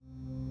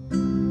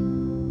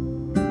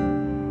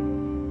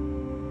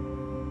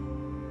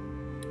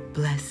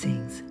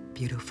Blessings,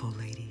 beautiful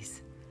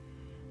ladies.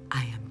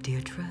 I am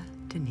Deirdre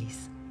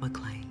Denise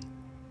McLean.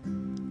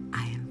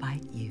 I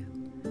invite you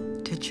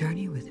to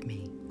journey with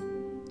me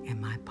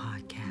in my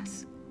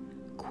podcast,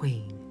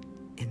 Queen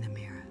in the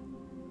Mirror.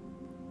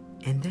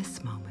 In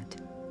this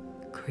moment,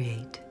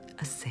 create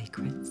a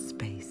sacred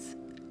space.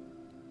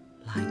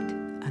 Light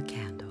a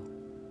candle.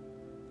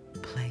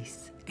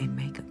 Place a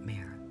makeup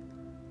mirror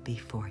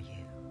before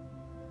you.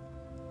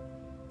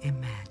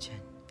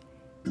 Imagine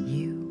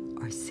you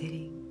are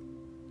sitting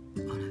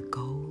on a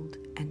gold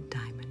and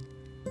diamond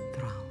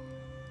throne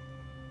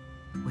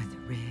with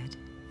red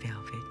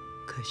velvet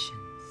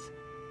cushions.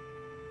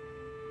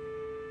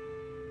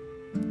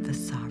 The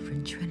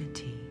Sovereign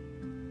Trinity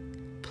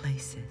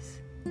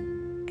places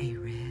a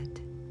red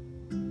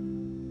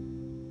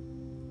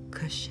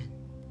cushion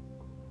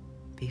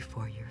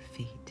before your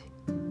feet.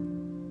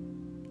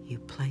 You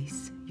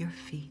place your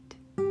feet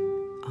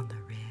on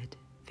the red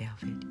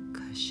velvet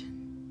cushion.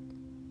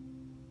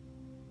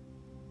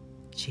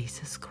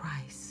 Jesus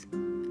Christ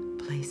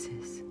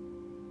places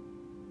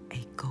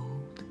a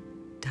gold,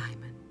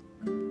 diamond,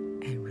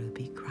 and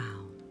ruby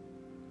crown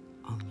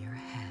on your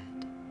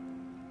head.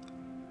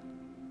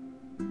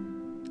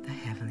 The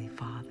Heavenly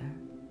Father,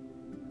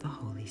 the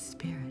Holy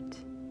Spirit,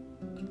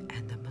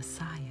 and the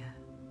Messiah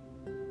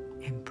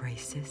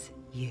embraces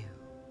you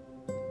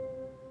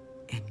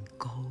in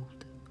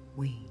gold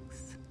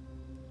wings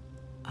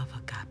of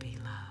agape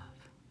love.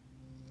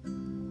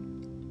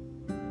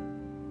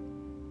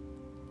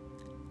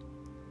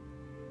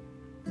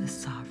 The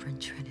Sovereign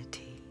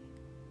Trinity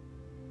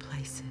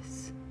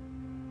places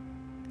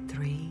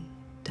 3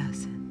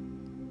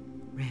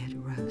 dozen red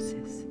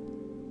roses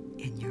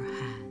in your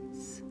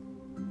hands.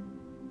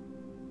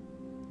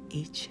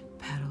 Each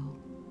petal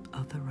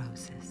of the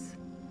roses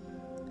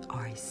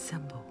are a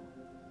symbol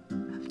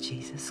of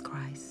Jesus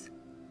Christ,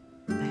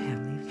 the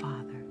Heavenly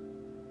Father,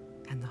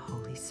 and the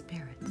Holy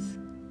Spirit's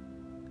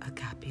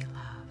agape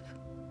love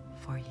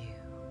for you.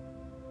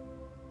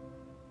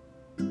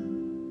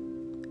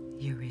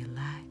 You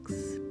relax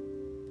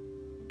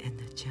in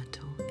the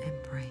gentle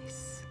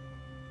embrace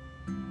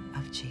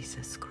of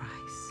Jesus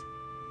Christ.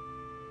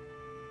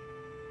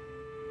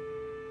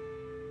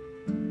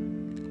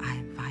 I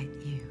invite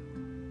you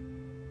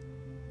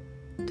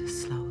to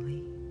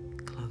slowly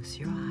close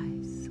your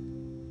eyes.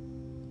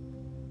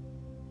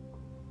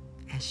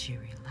 As you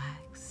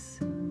relax,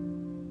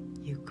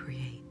 you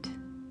create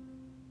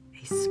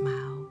a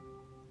smile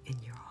in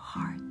your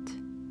heart,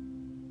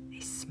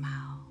 a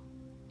smile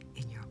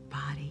in your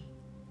body,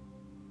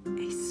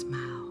 a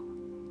smile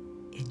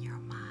in your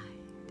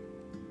mind.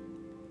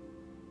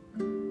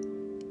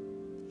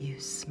 You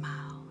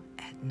smile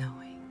at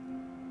knowing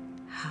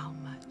how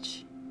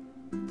much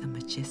the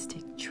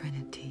majestic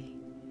Trinity,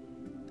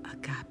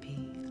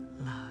 Agape,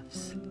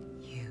 loves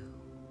you.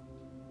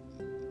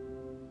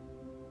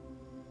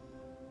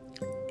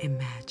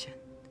 Imagine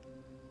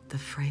the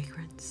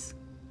fragrance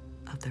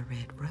of the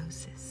red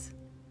roses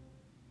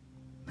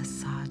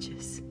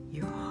massages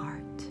your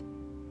heart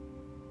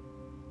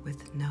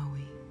with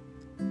knowing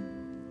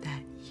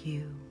that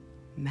you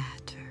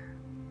matter.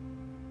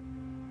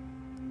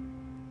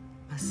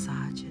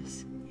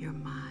 Massages your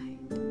mind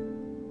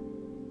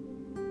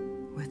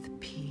with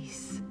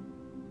peace.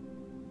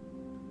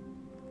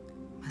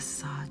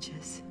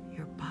 Massages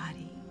your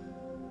body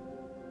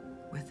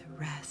with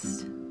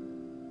rest.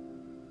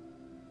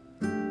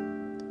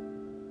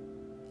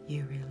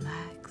 You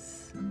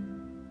relax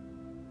in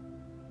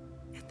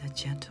the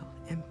gentle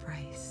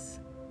embrace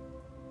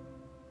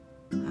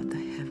of the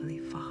Heavenly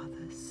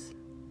Father's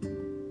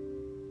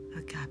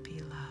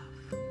agape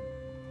love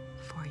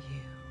for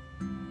you.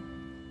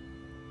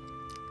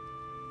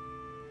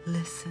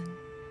 Listen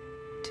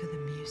to the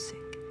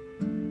music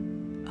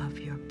of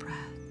your breath.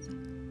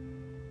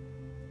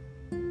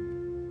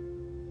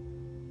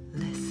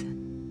 Listen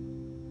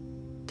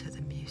to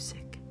the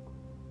music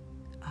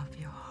of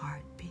your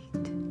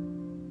heartbeat.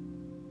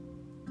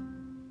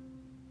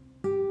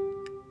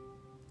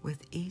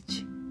 With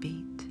each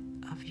beat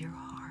of your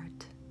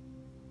heart,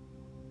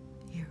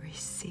 you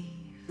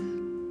receive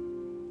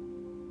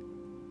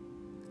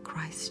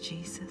Christ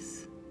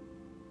Jesus,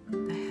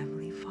 the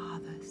Heavenly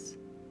Father's,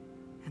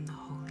 and the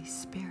Holy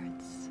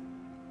Spirit's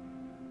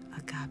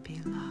agape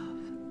love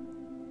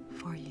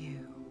for you.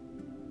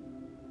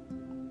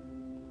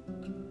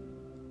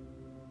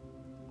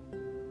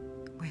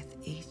 With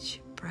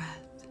each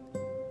breath,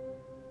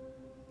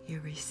 you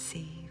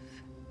receive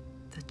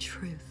the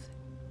truth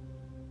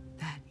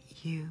that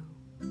you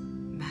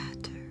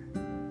matter.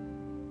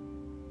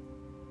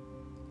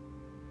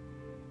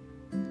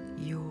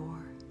 Your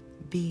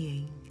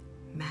being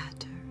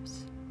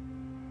matters.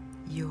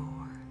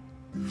 Your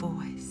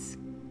voice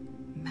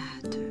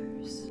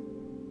matters.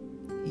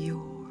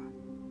 Your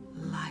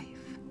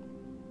life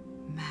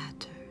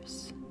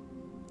matters.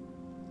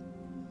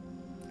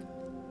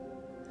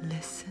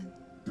 Listen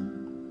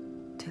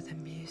to the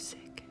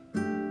music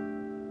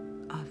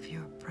of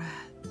your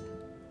breath.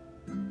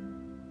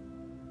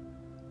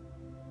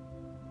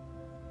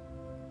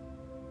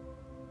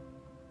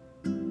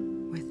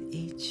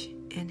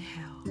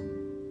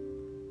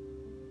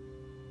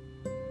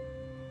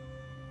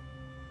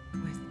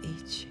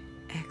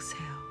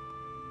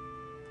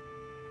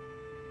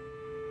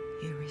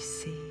 you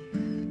receive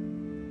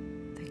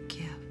the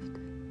gift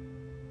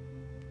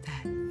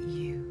that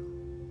you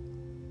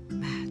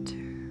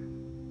matter.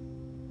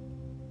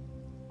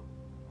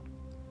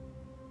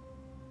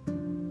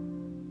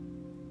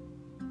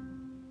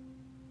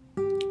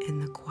 In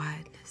the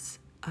quietness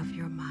of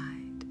your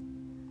mind,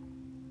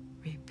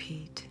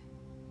 repeat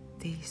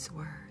these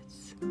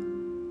words.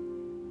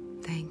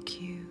 Thank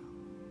you,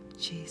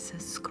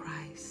 Jesus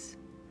Christ.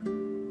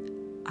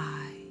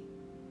 I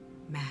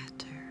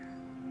matter.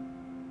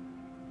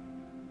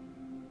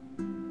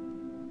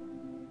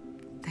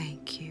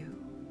 Thank you,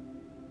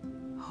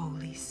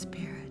 Holy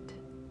Spirit,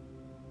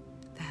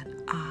 that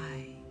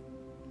I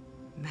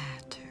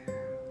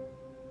matter.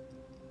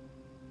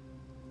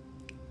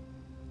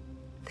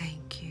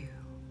 Thank you,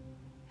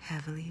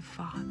 Heavenly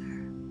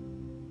Father,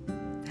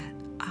 that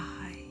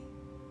I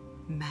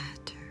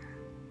matter.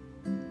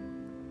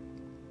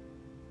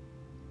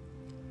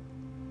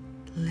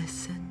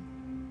 Listen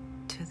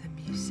to the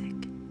music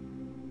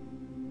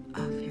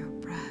of your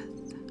breath.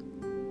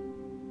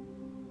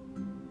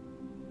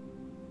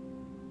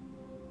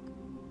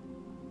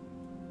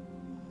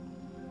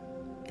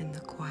 In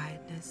the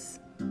quietness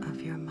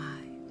of your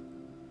mind,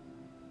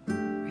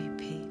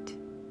 repeat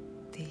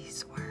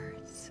these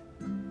words.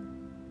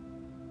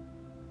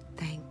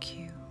 Thank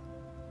you,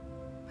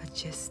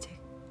 majestic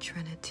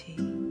Trinity.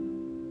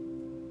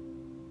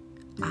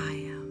 I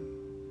am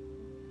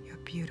your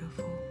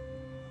beautiful,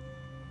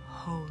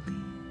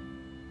 holy,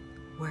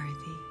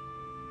 worthy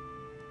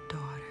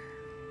daughter.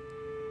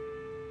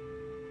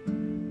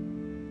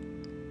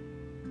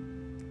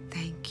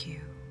 Thank you,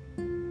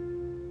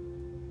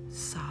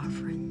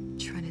 sovereign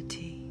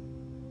Trinity.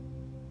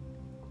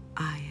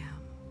 I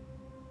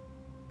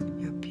am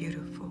your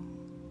beautiful,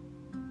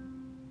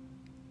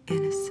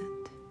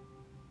 innocent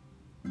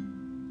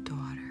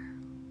daughter.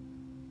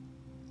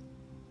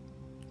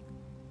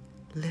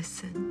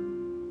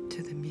 Listen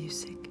to the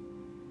music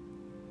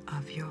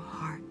of your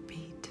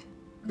heartbeat.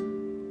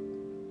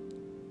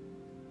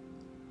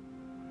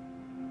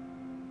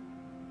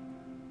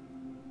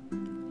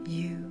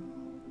 You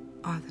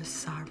are the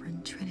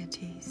sovereign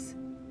Trinity's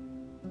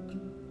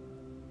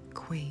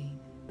queen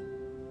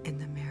in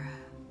the mirror.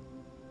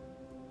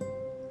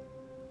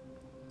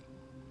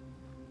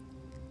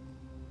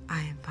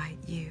 I invite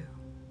you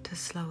to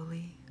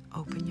slowly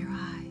open your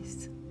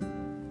eyes.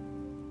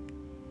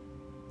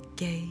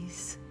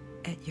 Gaze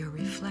at your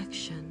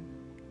reflection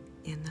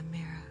in the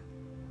mirror.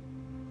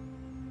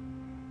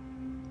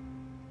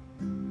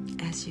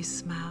 As you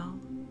smile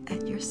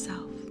at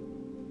yourself,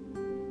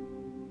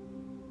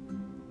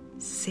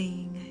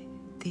 sing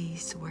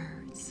these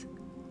words.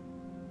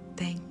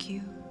 Thank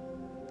you,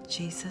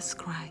 Jesus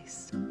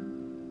Christ.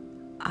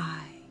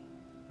 I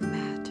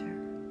matter.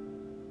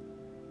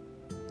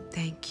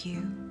 Thank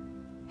you,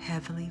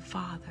 Heavenly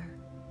Father.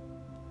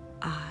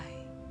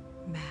 I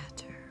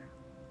matter.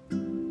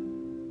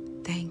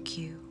 Thank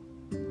you,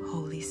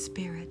 Holy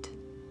Spirit.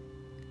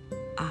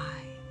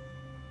 I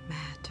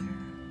matter.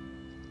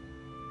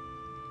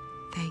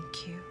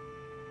 Thank you,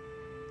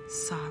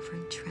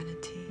 Sovereign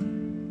Trinity,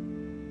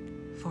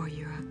 for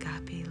your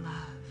agape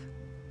love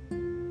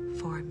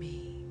for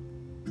me.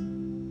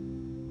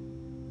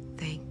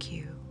 Thank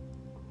you,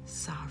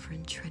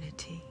 Sovereign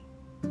Trinity.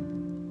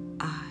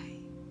 I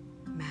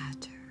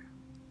matter.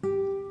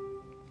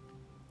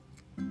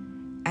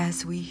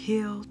 As we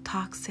heal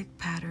toxic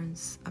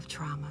patterns of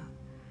trauma,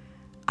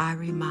 I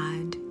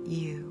remind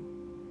you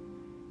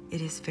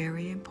it is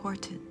very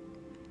important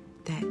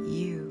that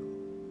you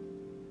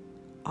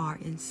are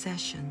in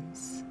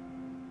sessions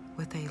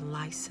with a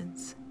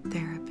licensed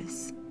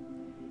therapist.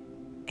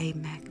 A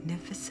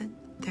magnificent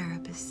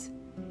therapist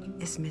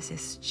is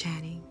Mrs.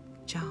 Channing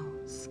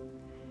Jones.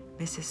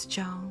 Mrs.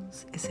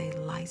 Jones is a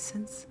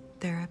licensed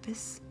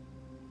therapist.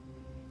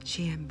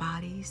 She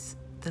embodies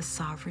the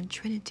Sovereign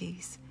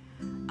Trinity's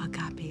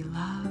agape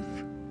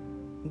love,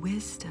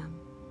 wisdom,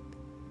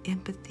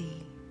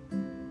 empathy,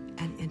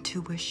 and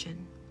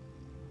intuition.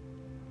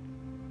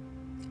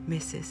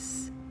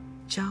 Mrs.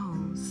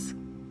 Jones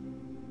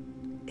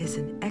is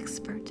an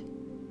expert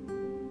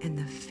in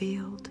the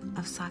field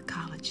of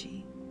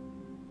psychology.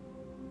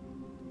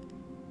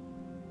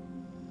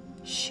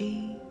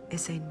 She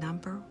is a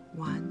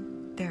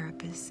 #1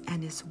 therapist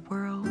and is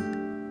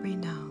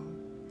world-renowned.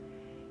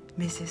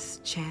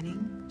 Mrs.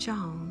 Channing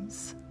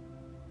Jones'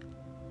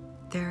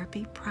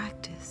 therapy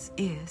practice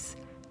is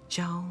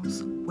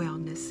Jones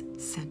Wellness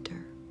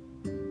Center.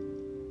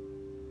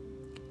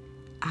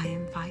 I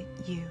invite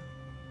you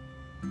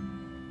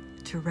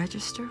to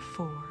register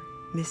for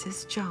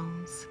Mrs.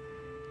 Jones'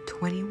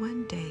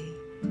 21-day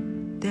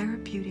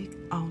therapeutic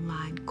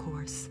online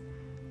course,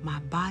 My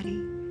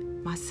Body,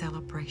 My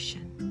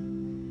Celebration.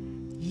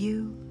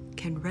 You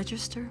can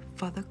register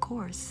for the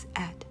course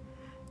at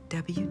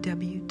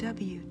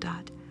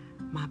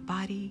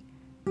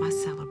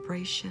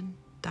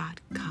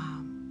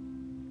www.mybodyMycelebration.com.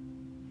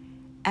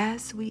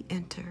 As we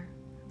enter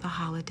the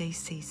holiday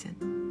season,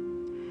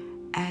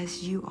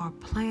 as you are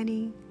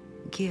planning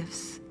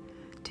gifts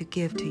to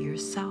give to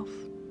yourself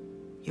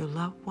your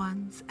loved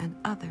ones, and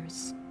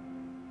others,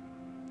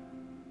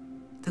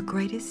 the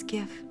greatest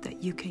gift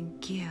that you can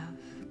give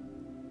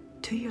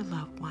to your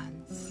loved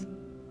ones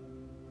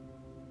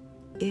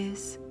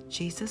is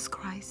Jesus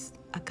Christ,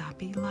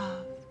 agape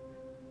love,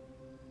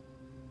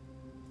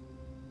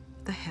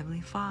 the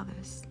Heavenly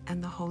Father's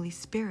and the Holy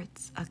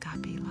Spirit's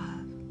agape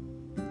love,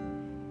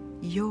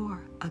 your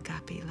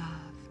agape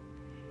love,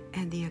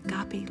 and the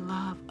agape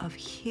love of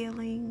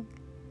healing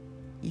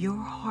your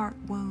heart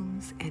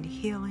wounds and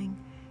healing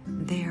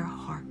their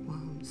heart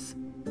wounds.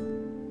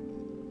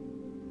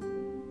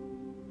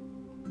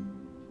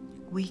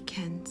 We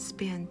can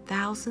spend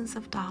thousands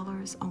of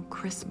dollars on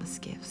Christmas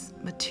gifts,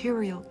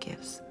 material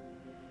gifts,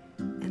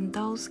 and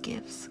those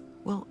gifts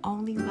will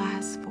only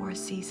last for a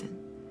season.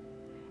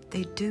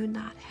 They do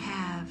not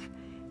have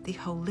the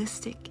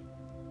holistic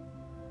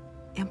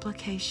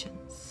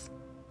implications,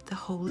 the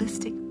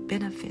holistic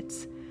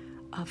benefits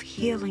of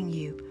healing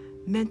you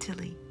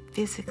mentally,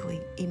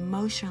 physically,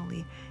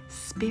 emotionally,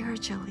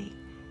 spiritually,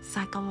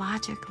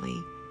 psychologically,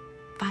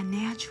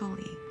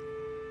 financially.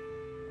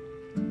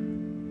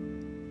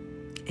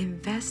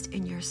 Invest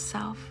in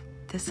yourself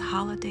this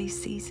holiday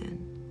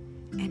season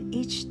and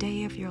each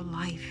day of your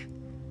life.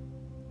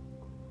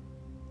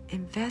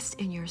 Invest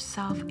in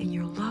yourself and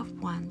your loved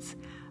ones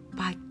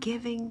by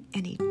giving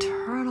an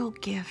eternal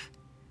gift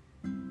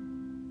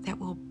that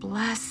will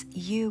bless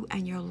you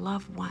and your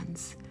loved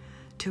ones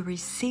to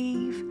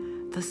receive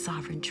the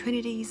Sovereign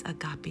Trinity's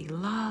agape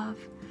love,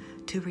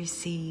 to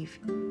receive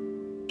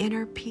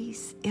inner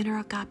peace, inner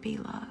agape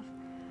love,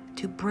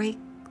 to break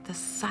the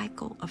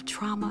cycle of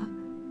trauma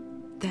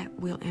that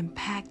will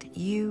impact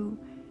you,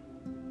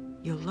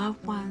 your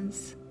loved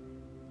ones,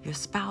 your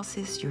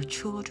spouses, your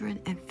children,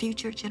 and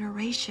future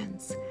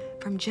generations,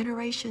 from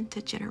generation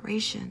to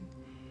generation.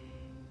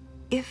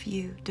 If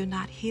you do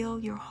not heal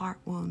your heart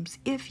wounds,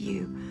 if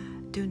you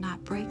do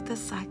not break the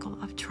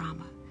cycle of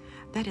trauma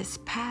that is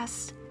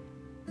passed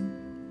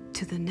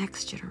to the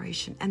next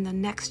generation and the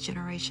next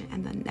generation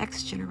and the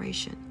next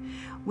generation,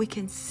 we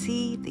can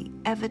see the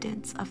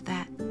evidence of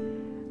that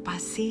by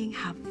seeing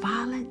how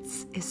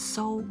violence is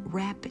so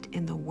rampant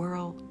in the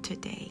world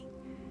today.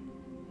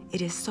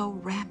 It is so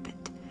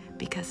rampant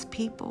because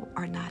people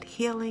are not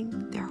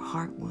healing their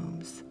heart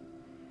wounds.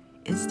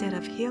 Instead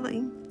of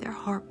healing their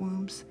heart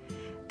wounds,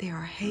 they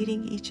are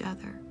hating each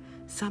other.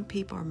 Some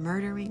people are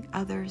murdering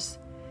others,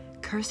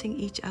 cursing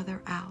each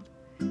other out.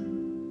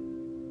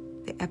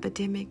 The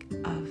epidemic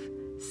of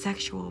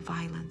sexual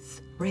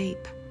violence,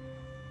 rape,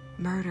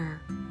 murder,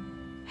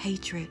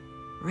 hatred,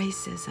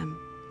 racism,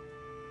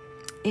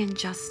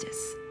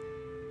 injustice.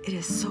 It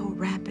is so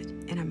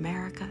rampant in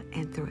America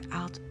and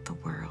throughout the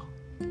world.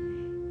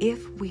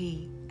 If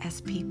we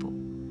as people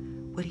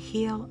would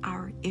heal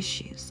our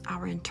issues,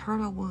 our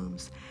internal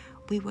wounds,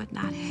 we would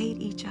not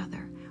hate each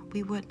other.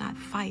 We would not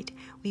fight.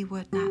 We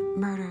would not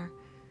murder.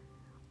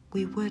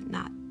 We would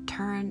not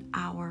turn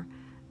our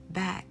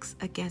backs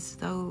against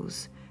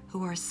those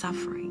who are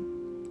suffering.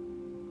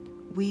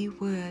 We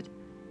would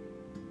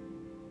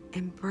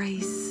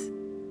embrace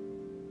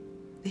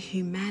the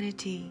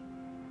humanity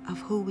of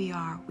who we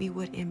are. We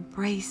would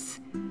embrace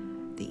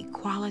the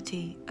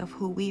equality of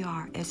who we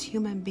are as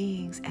human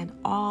beings and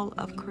all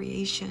of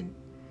creation.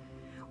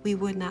 We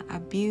would not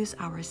abuse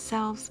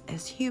ourselves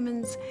as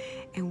humans,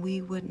 and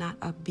we would not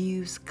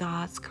abuse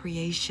God's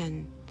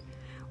creation.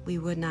 We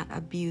would not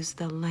abuse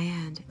the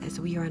land as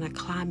we are in a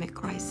climate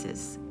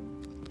crisis.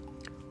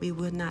 We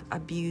would not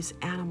abuse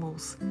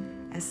animals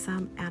as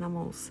some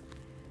animals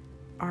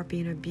are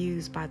being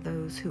abused by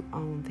those who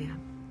own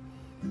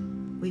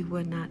them. We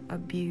would not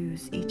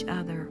abuse each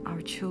other,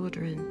 our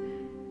children.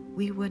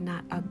 We would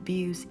not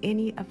abuse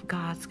any of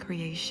God's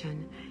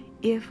creation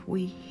if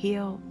we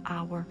heal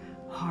our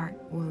heart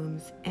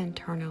wounds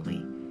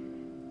internally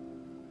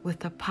with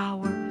the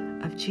power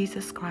of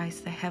Jesus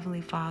Christ, the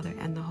Heavenly Father,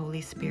 and the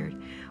Holy Spirit,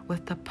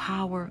 with the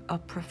power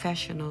of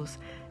professionals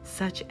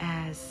such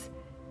as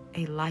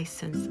a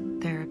licensed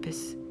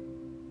therapist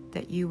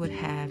that you would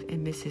have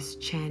in Mrs.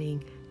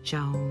 Channing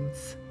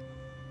Jones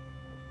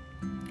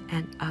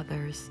and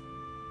others,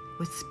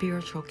 with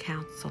spiritual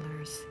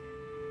counselors.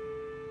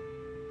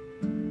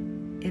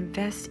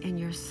 Invest in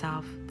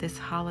yourself this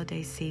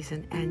holiday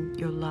season and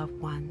your loved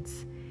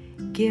ones.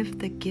 Give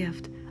the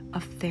gift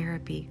of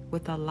therapy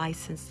with a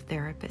licensed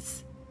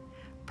therapist.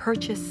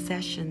 Purchase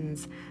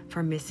sessions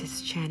for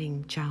Mrs.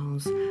 Channing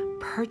Jones.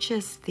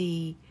 Purchase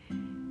the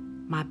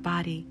My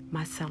Body,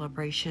 My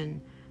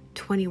Celebration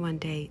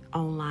 21-day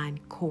online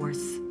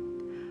course.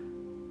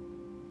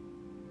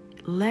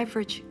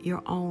 Leverage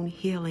your own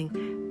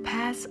healing.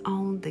 Pass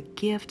on the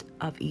gift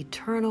of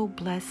eternal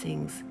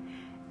blessings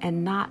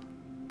and not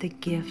the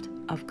gift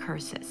of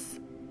curses.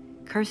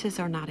 Curses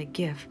are not a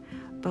gift,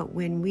 but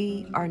when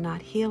we are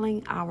not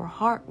healing our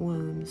heart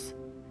wounds,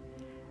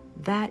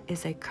 that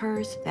is a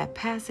curse that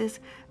passes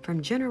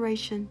from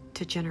generation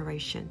to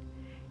generation.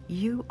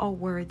 You are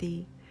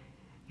worthy.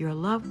 Your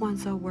loved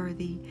ones are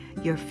worthy.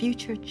 Your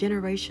future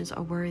generations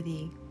are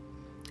worthy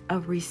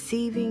of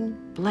receiving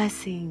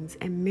blessings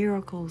and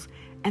miracles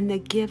and the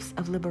gifts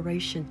of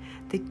liberation,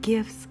 the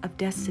gifts of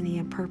destiny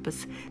and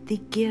purpose,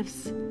 the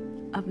gifts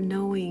of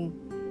knowing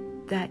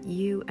that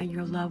you and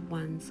your loved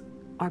ones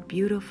are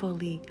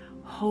beautifully,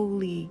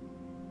 wholly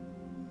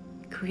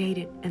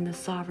created in the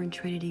sovereign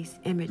Trinity's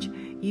image.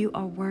 You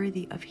are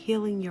worthy of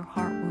healing your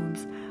heart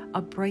wounds,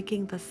 of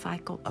breaking the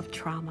cycle of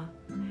trauma.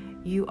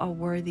 You are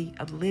worthy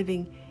of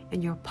living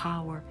in your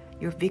power,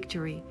 your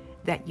victory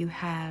that you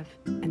have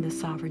in the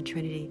sovereign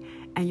Trinity,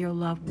 and your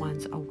loved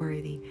ones are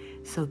worthy.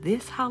 So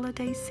this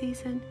holiday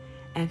season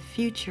and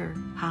future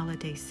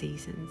holiday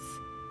seasons,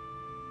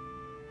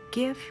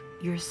 give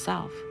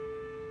yourself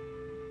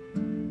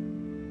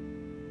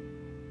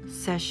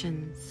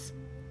sessions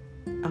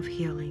of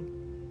healing.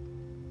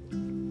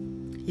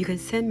 You can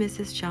send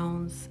Mrs.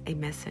 Jones a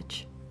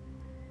message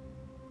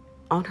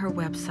on her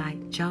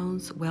website,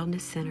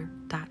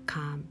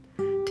 joneswellnesscenter.com,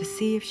 to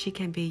see if she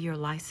can be your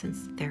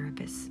licensed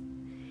therapist.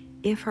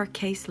 If her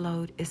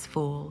caseload is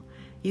full,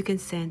 you can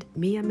send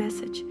me a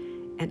message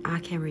and I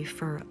can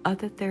refer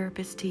other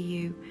therapists to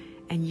you,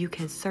 and you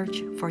can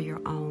search for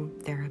your own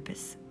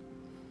therapist.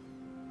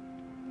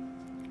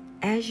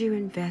 As you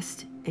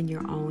invest in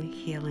your own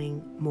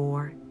healing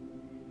more,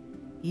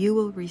 you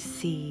will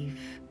receive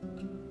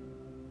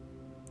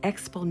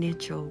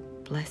exponential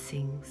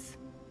blessings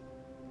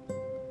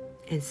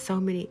in so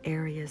many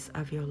areas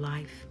of your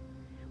life.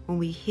 When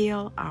we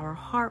heal our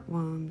heart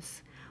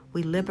wounds,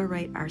 we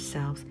liberate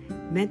ourselves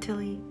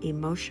mentally,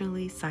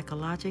 emotionally,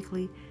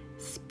 psychologically,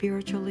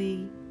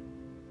 spiritually,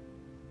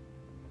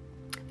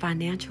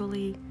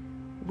 financially.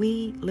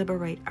 We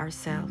liberate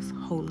ourselves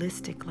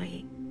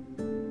holistically.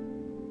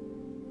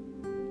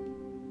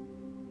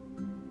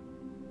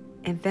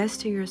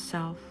 Invest in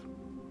yourself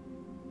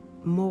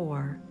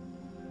more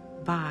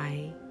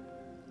by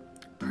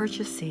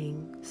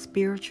purchasing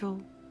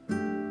spiritual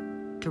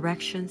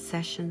direction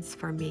sessions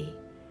for me.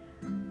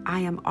 I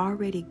am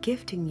already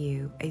gifting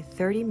you a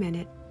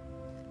 30-minute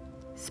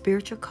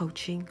spiritual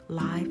coaching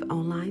live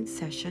online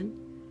session.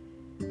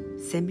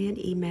 Send me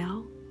an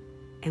email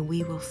and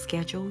we will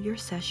schedule your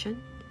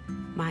session.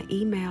 My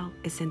email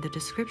is in the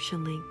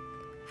description link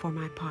for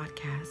my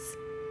podcast.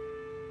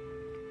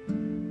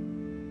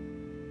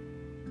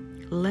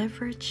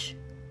 Leverage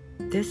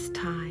this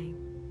time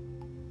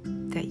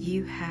that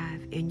you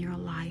have in your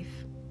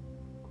life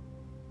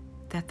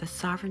that the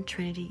Sovereign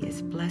Trinity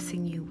is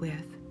blessing you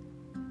with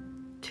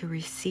to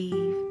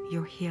receive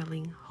your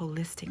healing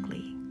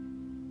holistically.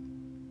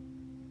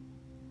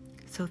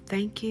 So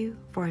thank you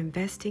for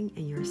investing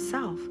in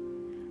yourself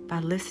by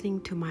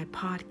listening to my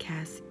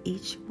podcast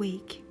each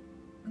week.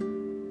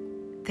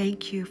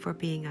 Thank you for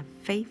being a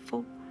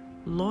faithful,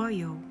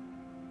 loyal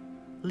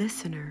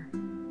listener.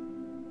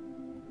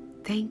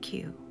 Thank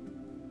you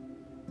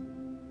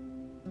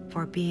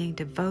for being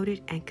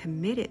devoted and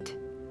committed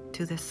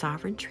to the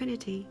Sovereign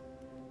Trinity,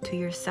 to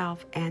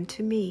yourself and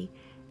to me,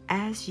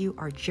 as you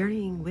are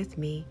journeying with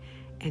me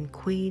and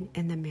Queen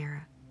in the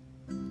Mirror,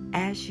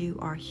 as you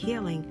are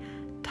healing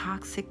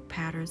toxic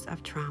patterns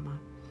of trauma.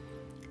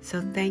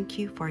 So thank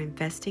you for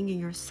investing in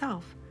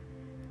yourself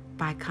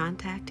by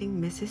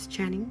contacting Mrs.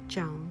 Channing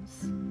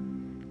Jones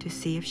to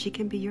see if she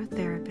can be your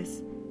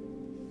therapist.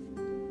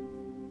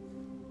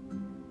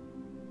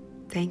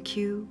 Thank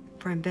you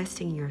for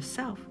investing in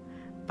yourself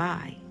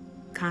by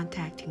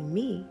contacting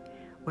me,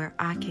 where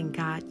I can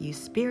guide you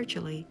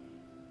spiritually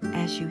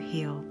as you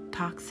heal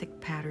toxic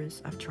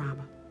patterns of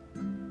trauma.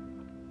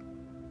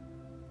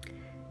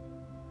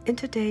 In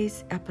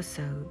today's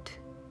episode,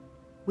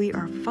 we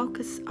are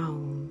focused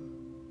on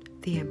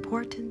the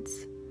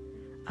importance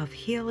of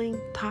healing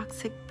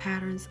toxic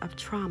patterns of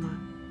trauma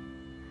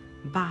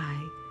by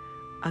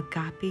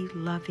agape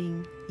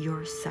loving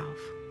yourself.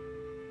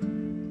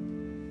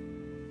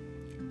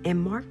 In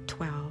Mark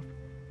 12,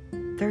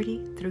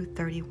 30 through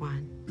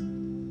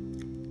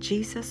 31,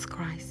 Jesus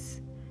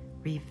Christ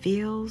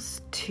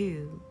reveals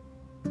to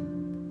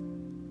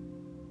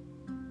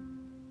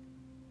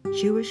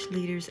Jewish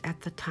leaders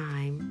at the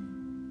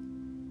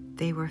time,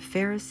 they were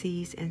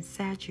Pharisees and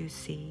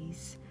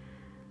Sadducees.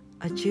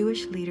 A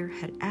Jewish leader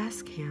had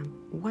asked him,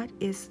 "What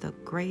is the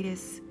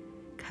greatest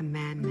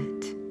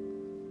commandment?"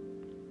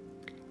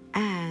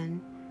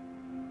 And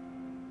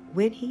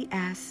when he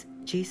asked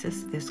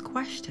Jesus this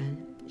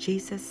question,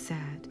 Jesus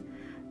said,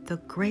 "The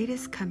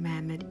greatest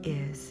commandment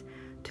is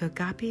to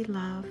agape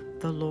love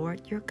the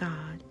Lord your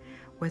God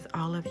with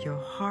all of your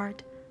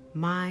heart,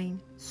 mind,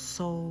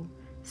 soul,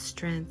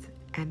 strength,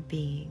 and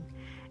being,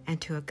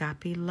 and to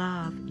agape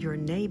love your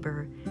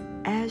neighbor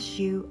as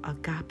you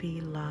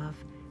agape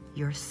love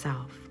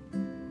yourself."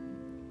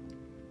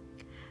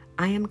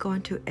 I am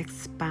going to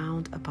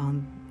expound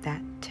upon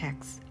that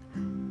text.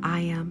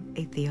 I am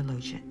a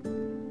theologian.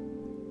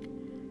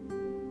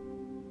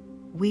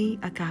 We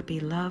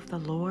agape love the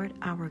Lord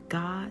our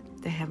God,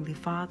 the Heavenly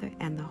Father,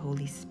 and the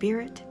Holy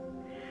Spirit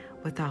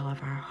with all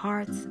of our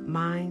hearts,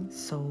 minds,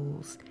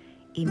 souls,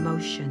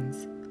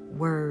 emotions,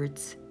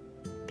 words,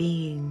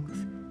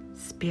 beings,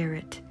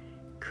 spirit,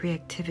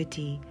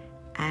 creativity,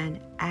 and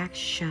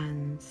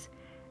actions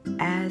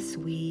as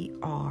we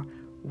are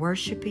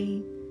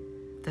worshiping,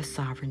 the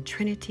Sovereign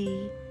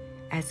Trinity,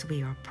 as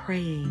we are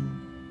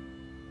praying,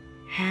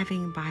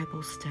 having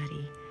Bible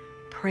study,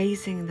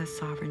 praising the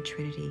Sovereign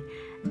Trinity,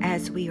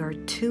 as we are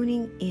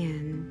tuning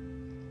in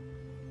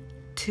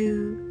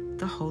to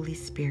the Holy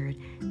Spirit,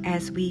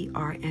 as we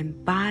are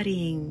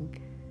embodying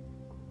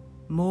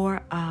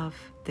more of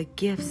the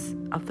gifts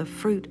of the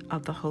fruit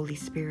of the Holy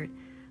Spirit,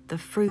 the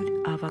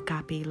fruit of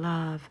agape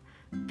love,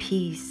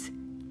 peace,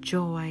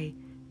 joy,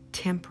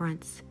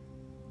 temperance,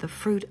 the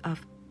fruit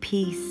of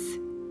peace,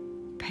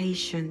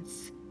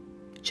 patience,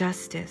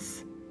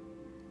 justice,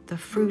 the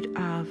fruit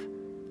of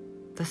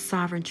the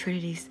Sovereign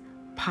Trinity's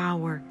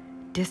power,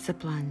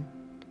 discipline,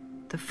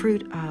 the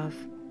fruit of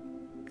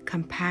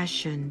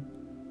compassion,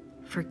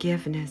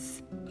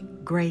 forgiveness,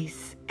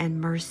 grace,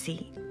 and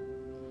mercy.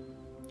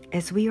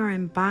 As we are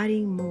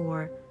embodying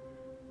more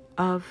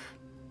of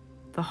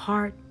the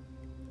heart,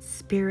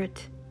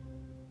 spirit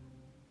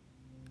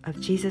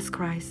of Jesus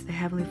Christ, the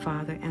Heavenly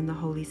Father, and the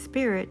Holy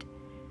Spirit,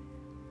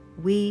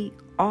 we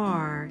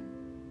are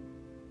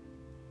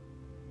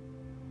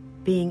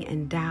being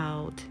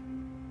endowed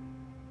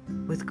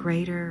with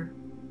greater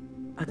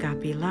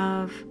agape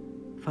love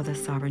for the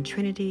Sovereign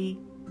Trinity,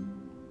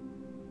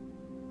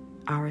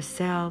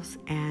 ourselves,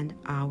 and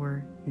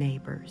our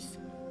neighbors.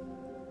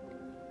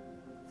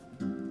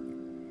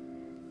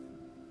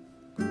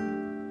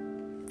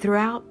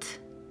 Throughout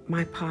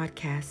my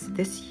podcast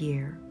this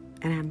year,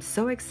 and I'm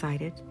so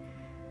excited,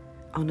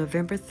 on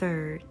November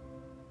 3rd,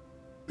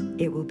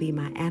 it will be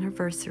my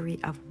anniversary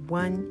of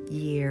 1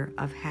 year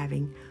of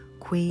having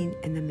Queen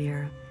in the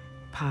Mirror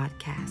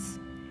podcast.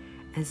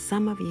 And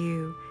some of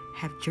you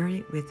have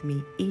journeyed with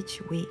me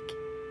each week,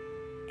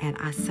 and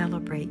I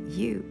celebrate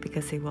you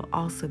because it will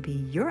also be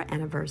your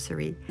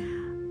anniversary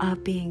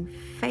of being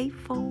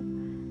faithful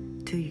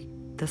to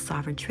the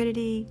Sovereign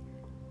Trinity,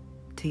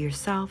 to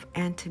yourself,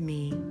 and to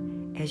me,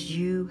 as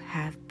you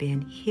have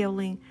been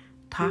healing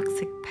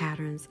toxic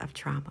patterns of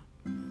trauma.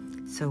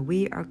 So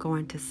we are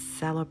going to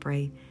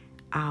celebrate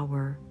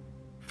our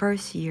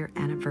first year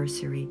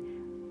anniversary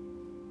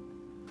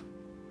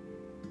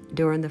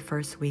during the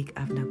first week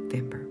of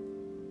November.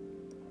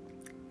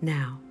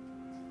 Now,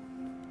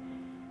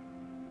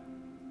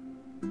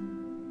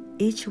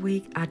 each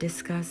week I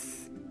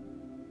discuss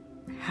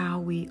how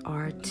we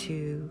are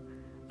to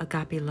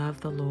agape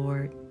love the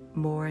Lord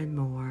more and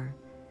more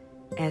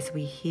as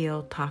we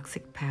heal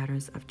toxic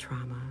patterns of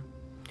trauma.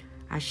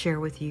 I share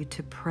with you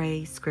to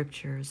pray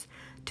scriptures,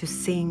 to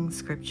sing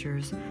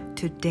scriptures,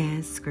 to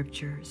dance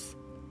scriptures,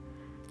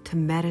 to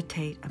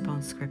meditate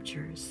upon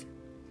scriptures.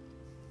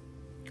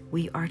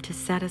 We are to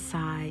set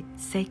aside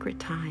sacred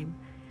time,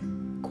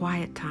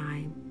 quiet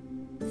time,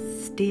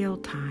 still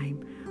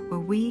time, where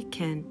we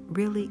can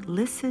really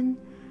listen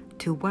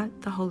to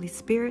what the Holy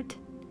Spirit,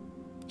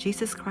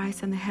 Jesus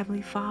Christ, and the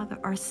Heavenly Father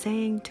are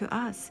saying to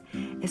us.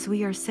 As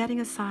we are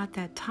setting aside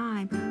that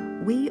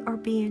time, we are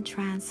being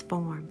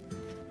transformed.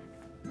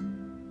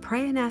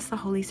 Pray and ask the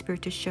Holy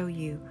Spirit to show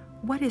you,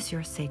 what is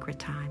your sacred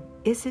time?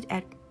 Is it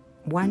at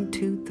 1,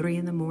 2, 3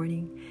 in the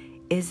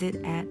morning? Is it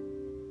at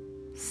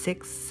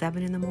 6,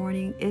 7 in the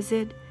morning? Is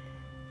it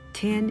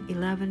 10,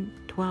 11,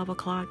 12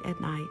 o'clock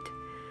at night?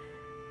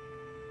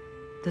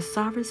 The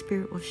Sovereign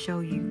Spirit will show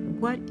you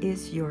what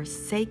is your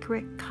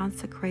sacred,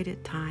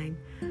 consecrated time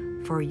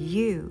for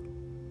you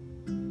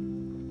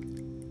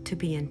to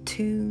be in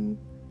tune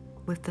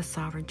with the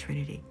Sovereign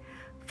Trinity,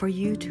 for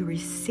you to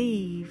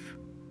receive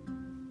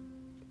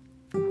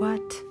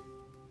what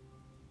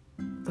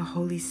the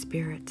Holy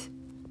Spirit,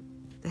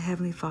 the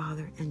Heavenly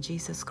Father, and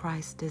Jesus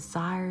Christ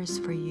desires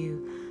for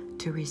you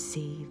to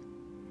receive.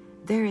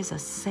 There is a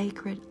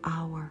sacred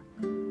hour,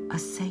 a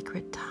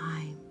sacred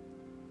time.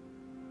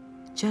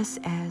 Just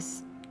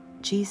as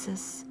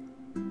Jesus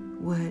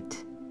would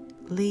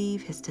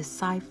leave his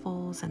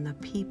disciples and the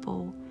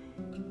people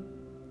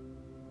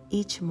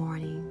each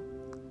morning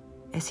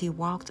as he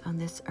walked on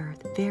this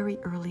earth, very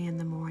early in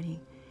the morning,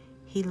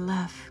 he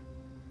left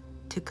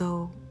to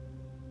go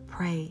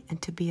pray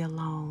and to be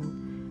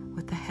alone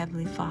with the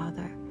Heavenly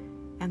Father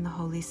and the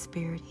Holy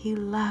Spirit. He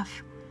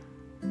left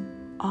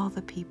all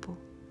the people.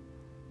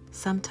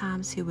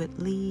 Sometimes he would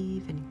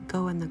leave and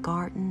go in the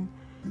garden.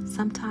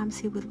 Sometimes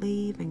he would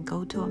leave and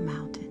go to a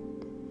mountain.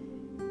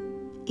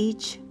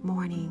 Each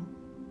morning,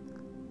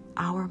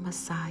 our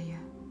Messiah,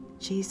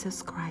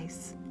 Jesus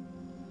Christ,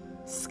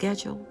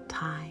 scheduled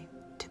time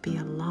to be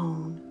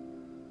alone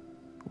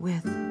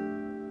with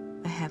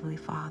the Heavenly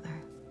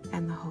Father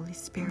and the Holy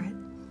Spirit.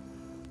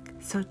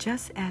 So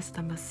just as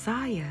the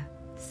Messiah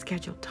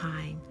scheduled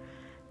time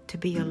to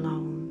be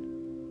alone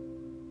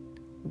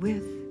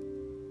with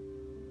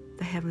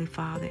the Heavenly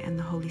Father and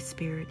the Holy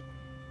Spirit,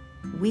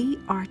 we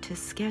are to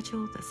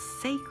schedule the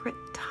sacred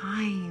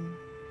time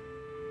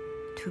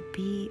to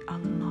be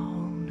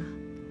alone,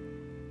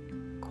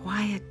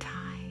 quiet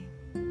time,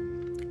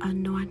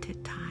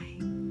 anointed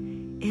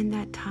time. In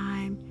that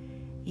time,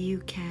 you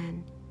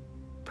can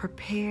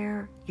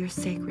prepare your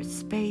sacred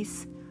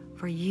space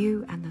for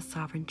you and the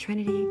Sovereign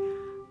Trinity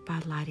by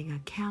lighting a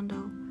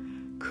candle.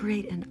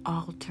 Create an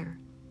altar.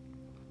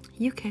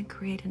 You can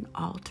create an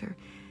altar.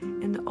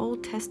 In the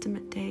Old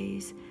Testament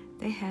days,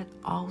 they had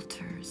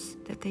altars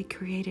that they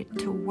created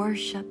to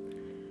worship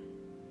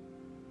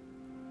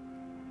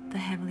the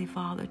Heavenly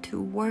Father, to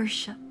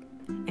worship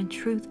in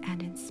truth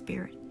and in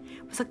spirit.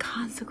 It was a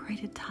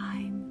consecrated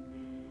time.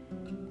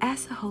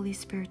 Ask the Holy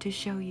Spirit to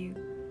show you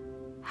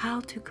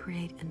how to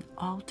create an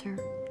altar,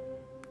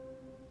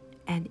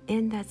 and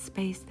in that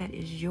space that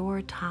is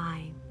your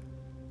time,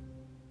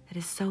 that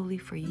is solely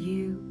for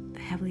you, the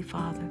Heavenly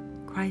Father,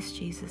 Christ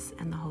Jesus,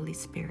 and the Holy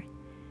Spirit.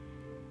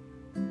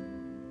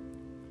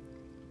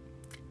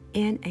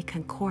 In a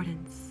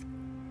concordance,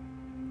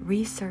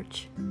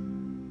 research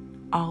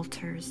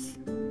altars,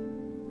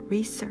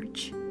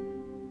 research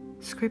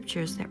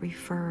scriptures that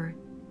refer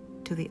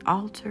to the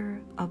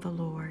altar of the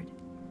Lord.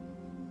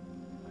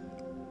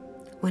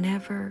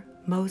 Whenever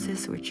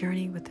Moses was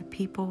journeying with the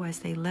people as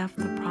they left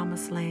the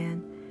promised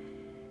land,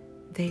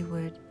 they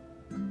would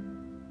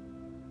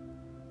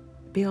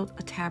build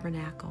a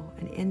tabernacle,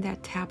 and in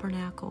that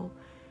tabernacle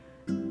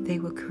they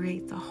would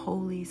create the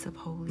holies of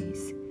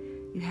holies.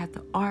 You had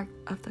the Ark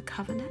of the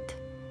Covenant,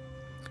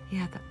 you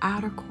had the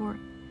outer court,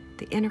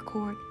 the inner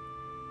court,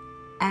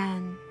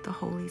 and the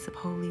holies of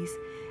holies.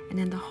 And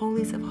in the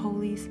holies of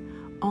holies,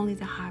 only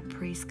the high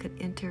priest could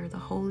enter the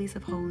holies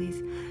of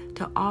holies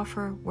to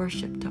offer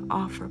worship, to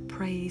offer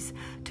praise,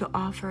 to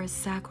offer a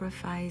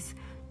sacrifice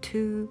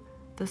to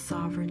the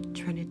sovereign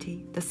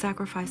Trinity, the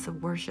sacrifice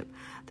of worship,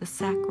 the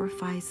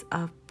sacrifice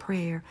of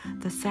prayer,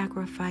 the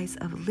sacrifice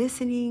of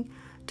listening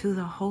to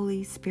the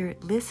Holy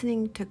Spirit,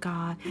 listening to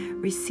God,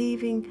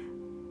 receiving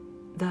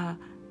the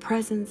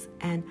presence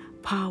and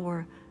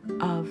power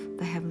of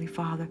the Heavenly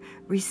Father,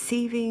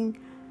 receiving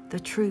the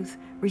truth,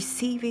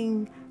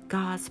 receiving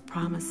God's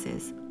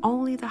promises.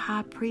 Only the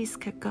high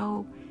priest could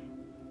go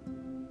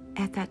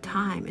at that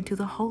time into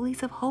the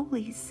holies of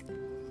holies.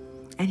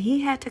 And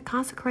he had to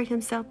consecrate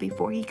himself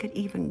before he could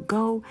even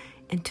go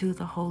into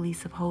the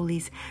holies of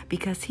holies,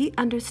 because he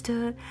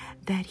understood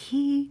that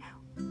he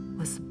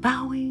was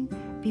bowing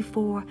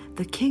before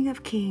the King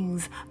of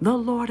Kings, the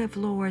Lord of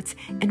Lords,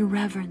 in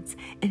reverence,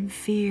 in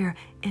fear,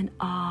 in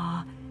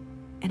awe,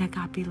 in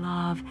agape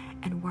love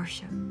and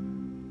worship.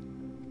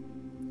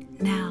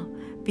 Now,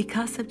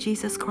 because of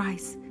Jesus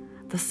Christ,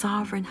 the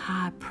sovereign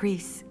high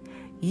priest,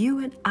 you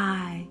and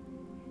I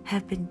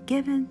have been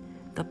given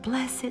the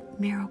blessed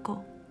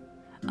miracle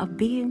of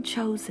being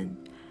chosen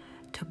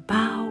to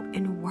bow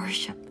in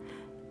worship,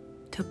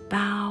 to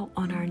bow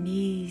on our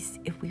knees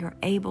if we are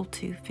able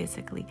to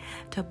physically,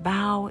 to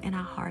bow in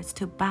our hearts,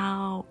 to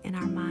bow in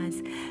our minds,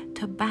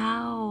 to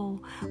bow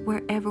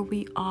wherever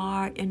we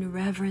are in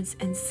reverence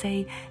and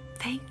say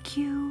thank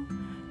you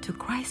to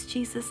Christ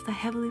Jesus, the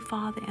Heavenly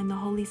Father, and the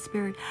Holy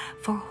Spirit,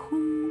 for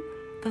who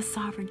the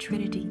sovereign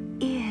Trinity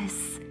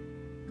is,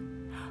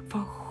 for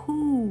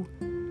who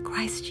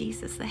Christ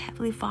Jesus, the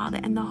Heavenly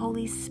Father, and the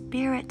Holy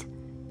Spirit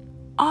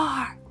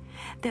are,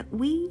 that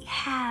we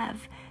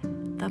have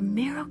the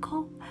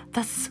miracle,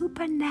 the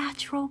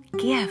supernatural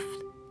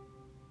gift,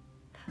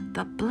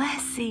 the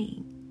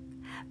blessing,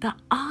 the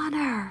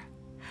honor,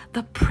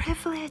 the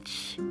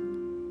privilege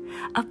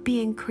of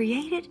being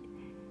created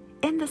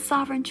in the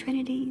sovereign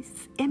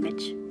Trinity's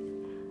image,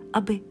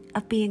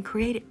 of being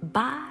created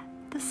by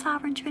the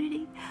sovereign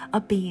Trinity,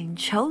 of being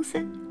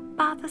chosen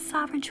by the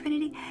sovereign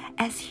Trinity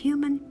as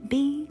human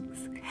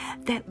beings,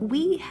 that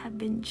we have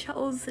been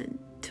chosen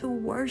to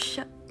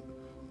worship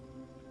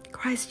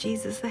Christ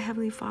Jesus, the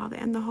Heavenly Father,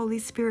 and the Holy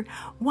Spirit.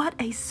 What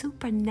a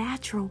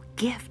supernatural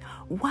gift.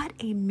 What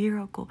a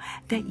miracle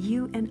that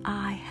you and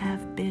I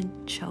have been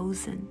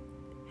chosen,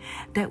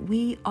 that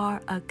we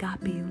are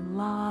agape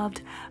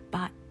loved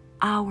by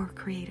our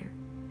Creator,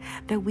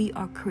 that we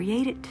are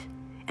created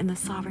in the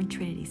sovereign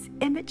Trinity's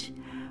image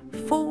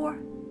for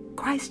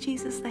Christ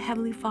Jesus, the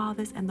Heavenly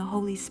Father's, and the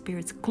Holy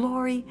Spirit's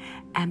glory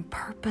and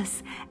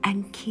purpose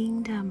and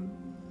kingdom.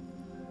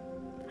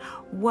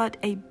 What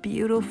a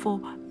beautiful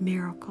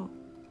miracle.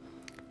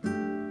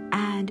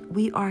 And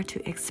we are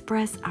to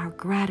express our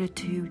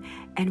gratitude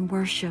and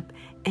worship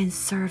in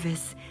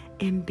service,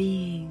 in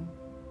being.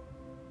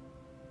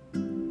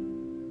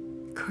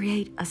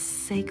 Create a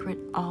sacred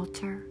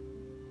altar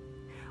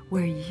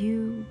where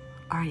you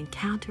are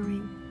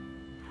encountering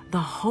the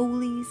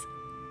holies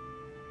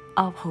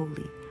of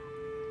holy,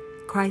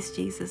 Christ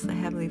Jesus, the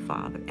Heavenly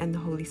Father, and the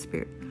Holy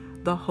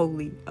Spirit, the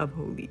Holy of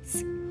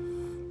Holies.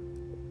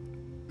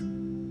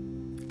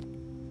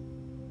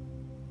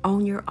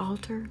 On your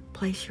altar,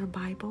 place your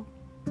Bible,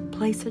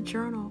 place a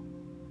journal.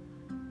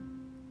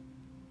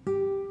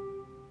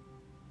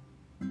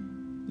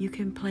 You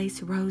can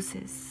place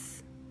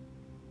roses.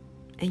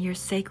 In your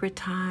sacred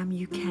time,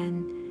 you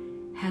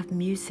can have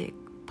music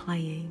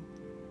playing.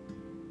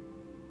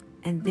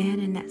 And then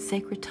in that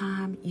sacred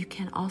time, you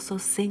can also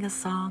sing a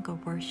song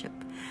of worship.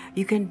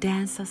 You can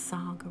dance a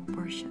song of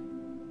worship.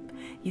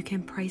 You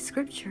can pray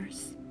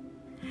scriptures.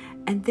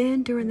 And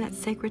then during that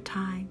sacred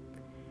time,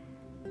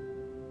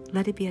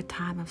 let it be a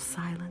time of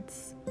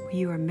silence where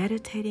you are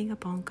meditating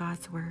upon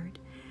God's word.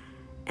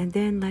 And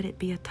then let it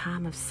be a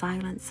time of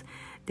silence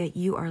that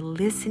you are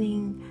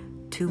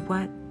listening to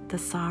what the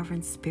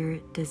Sovereign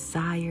Spirit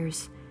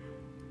desires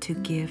to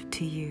give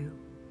to you.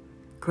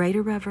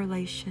 Greater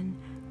revelation,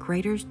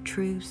 greater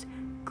truths,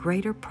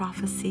 greater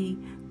prophecy,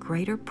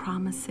 greater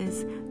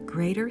promises,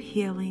 greater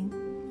healing.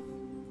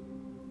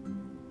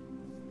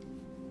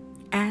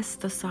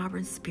 Ask the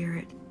Sovereign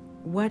Spirit,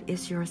 what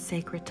is your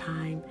sacred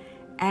time?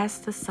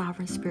 Ask the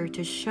Sovereign Spirit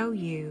to show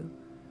you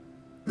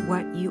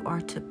what you are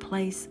to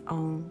place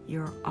on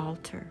your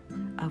altar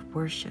of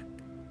worship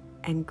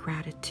and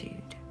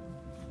gratitude.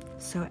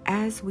 So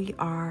as we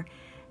are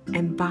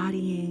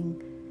embodying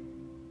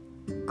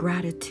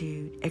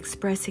gratitude,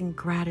 expressing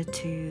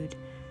gratitude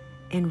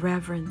in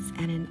reverence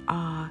and in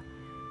awe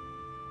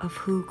of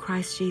who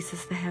Christ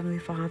Jesus, the Heavenly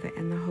Father,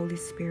 and the Holy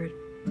Spirit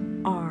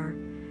are,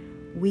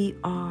 we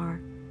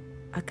are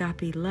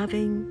Agape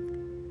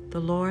loving the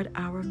Lord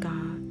our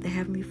God, the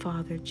Heavenly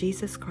Father,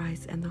 Jesus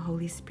Christ, and the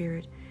Holy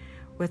Spirit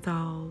with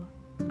all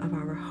of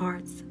our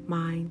hearts,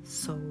 minds,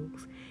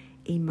 souls,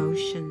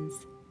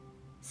 emotions,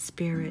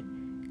 spirit,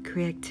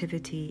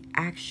 creativity,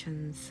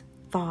 actions,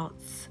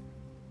 thoughts,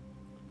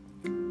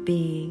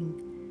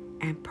 being,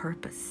 and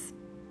purpose.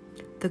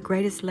 The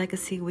greatest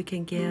legacy we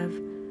can give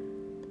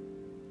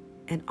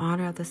in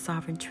honor of the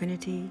Sovereign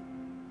Trinity,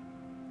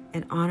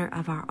 in honor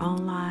of our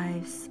own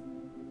lives,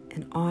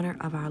 in honor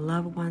of our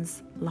loved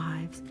ones'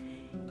 lives,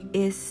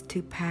 is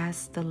to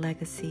pass the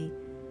legacy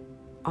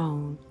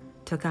on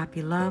to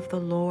Agape love the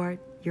Lord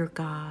your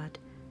God,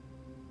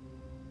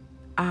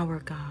 our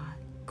God,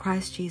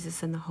 Christ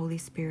Jesus and the Holy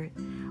Spirit,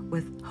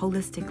 with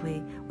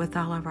holistically with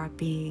all of our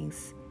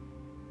beings.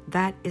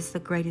 That is the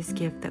greatest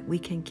gift that we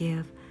can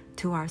give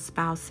to our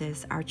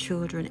spouses, our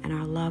children, and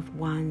our loved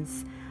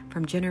ones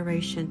from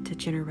generation to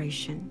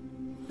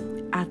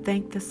generation. I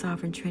thank the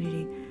Sovereign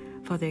Trinity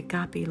for the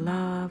Agape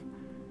love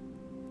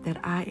that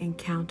I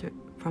encountered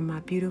from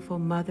my beautiful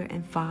mother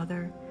and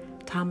father,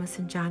 Thomas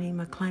and Johnny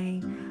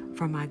McLean,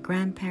 from my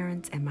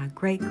grandparents and my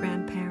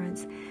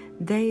great-grandparents.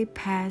 They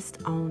passed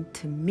on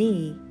to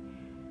me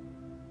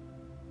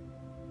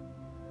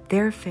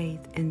their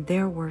faith and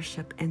their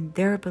worship and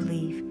their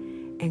belief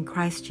in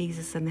Christ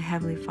Jesus and the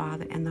Heavenly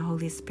Father and the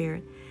Holy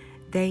Spirit.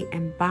 They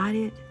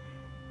embodied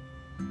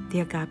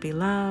the Agape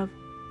love.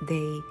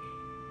 They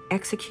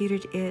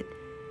executed it.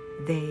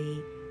 They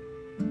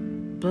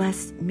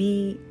blessed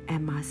me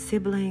and my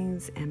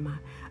siblings and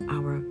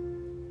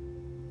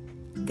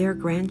their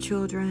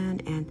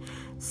grandchildren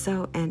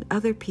and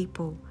other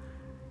people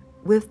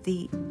with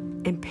the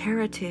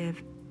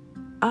imperative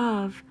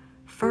of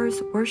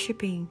first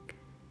worshiping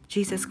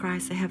Jesus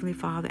Christ, the Heavenly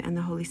Father, and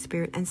the Holy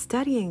Spirit, and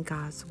studying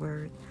God's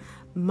Word.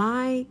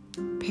 My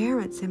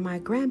parents and my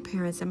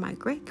grandparents and my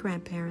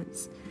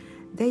great-grandparents,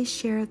 they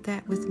shared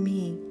that with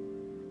me.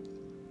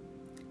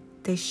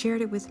 They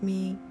shared it with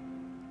me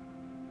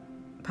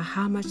by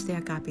how much the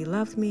Agape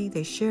loved me.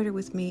 They shared it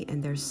with me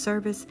in their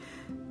service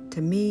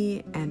to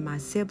me and my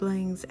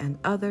siblings and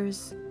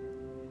others.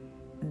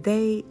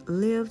 They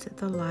lived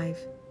the life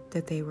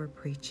that they were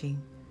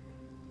preaching.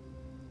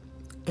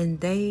 And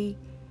they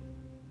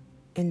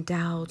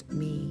endowed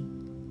me.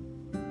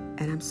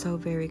 And I'm so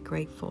very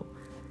grateful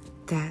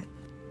that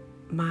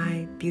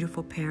my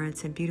beautiful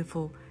parents and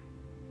beautiful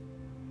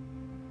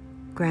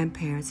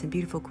grandparents and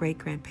beautiful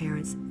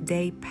great-grandparents,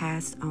 they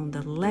passed on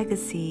the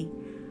legacy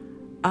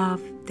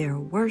of their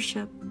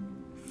worship,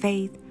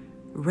 faith,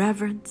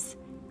 reverence,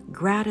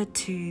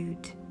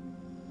 gratitude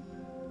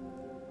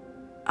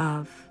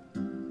of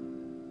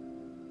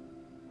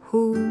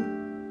who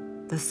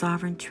the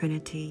Sovereign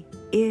Trinity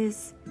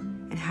is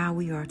and how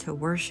we are to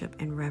worship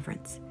and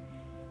reverence.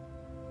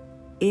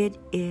 It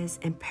is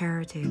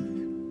imperative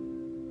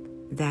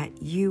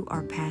that you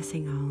are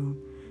passing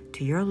on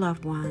to your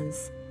loved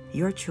ones,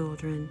 your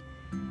children,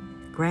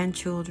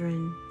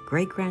 grandchildren,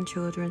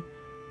 great-grandchildren,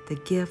 the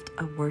gift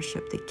of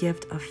worship, the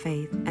gift of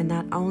faith. And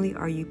not only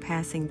are you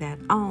passing that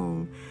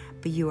on,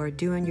 but you are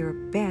doing your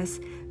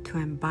best to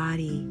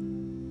embody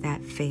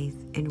that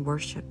faith in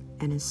worship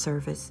and in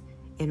service,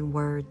 in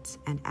words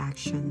and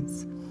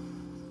actions.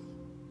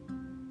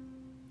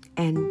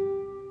 And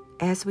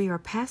as we are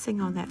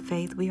passing on that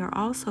faith, we are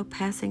also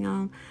passing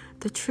on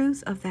the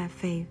truth of that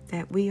faith,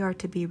 that we are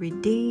to be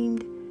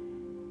redeemed,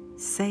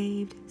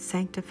 saved,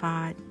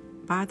 sanctified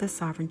by the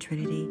Sovereign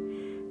Trinity,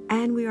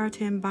 and we are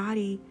to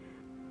embody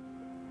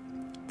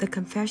the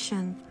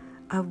confession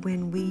of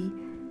when we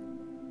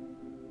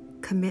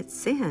commit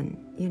sin.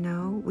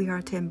 We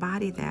are to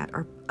embody that,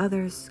 or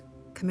others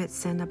commit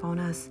sin upon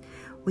us.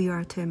 We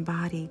are to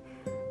embody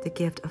the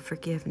gift of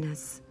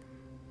forgiveness,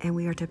 and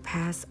we are to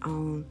pass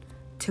on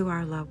to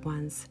our loved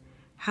ones.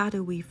 How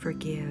do we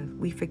forgive?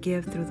 We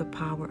forgive through the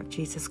power of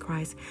Jesus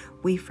Christ.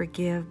 We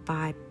forgive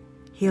by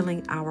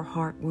healing our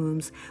heart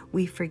wounds.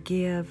 We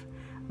forgive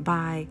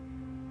by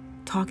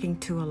talking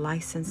to a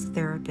licensed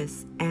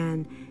therapist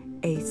and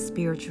a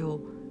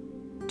spiritual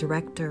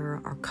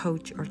director or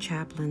coach or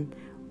chaplain.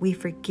 We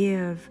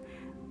forgive.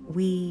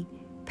 We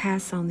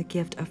pass on the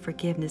gift of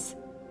forgiveness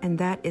And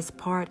that is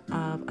part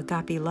of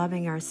agape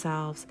loving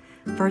ourselves.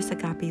 First,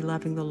 agape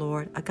loving the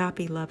Lord,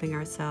 agape loving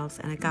ourselves,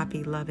 and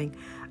agape loving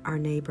our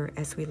neighbor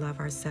as we love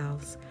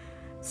ourselves.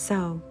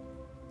 So,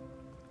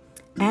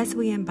 as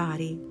we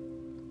embody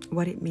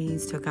what it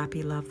means to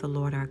agape love the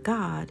Lord our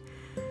God,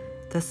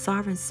 the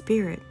sovereign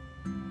Spirit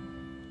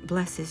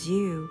blesses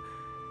you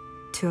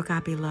to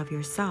agape love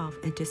yourself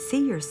and to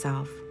see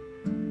yourself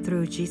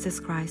through Jesus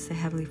Christ, the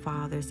Heavenly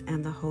Father's,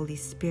 and the Holy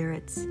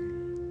Spirit's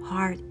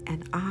heart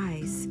and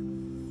eyes.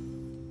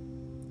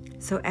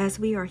 So as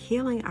we are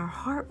healing our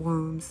heart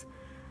wounds,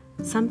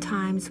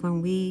 sometimes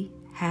when we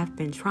have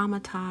been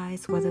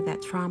traumatized, whether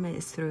that trauma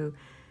is through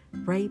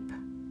rape,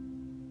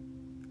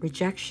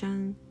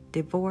 rejection,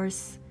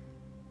 divorce,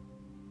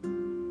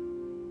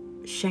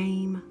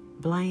 shame,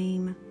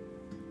 blame,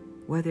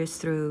 whether it's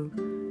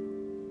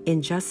through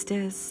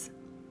injustice,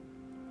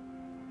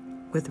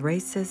 with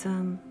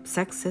racism,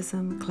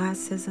 sexism,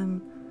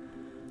 classism,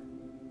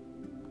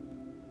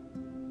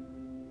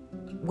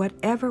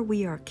 whatever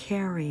we are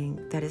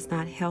carrying that is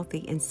not healthy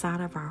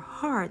inside of our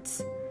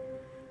hearts,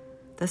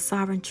 the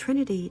Sovereign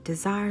Trinity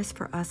desires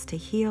for us to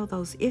heal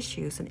those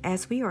issues. And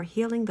as we are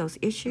healing those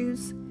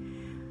issues,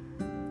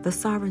 the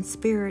Sovereign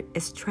Spirit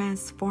is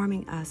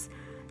transforming us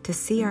to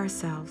see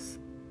ourselves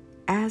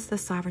as the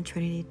Sovereign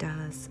Trinity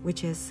does,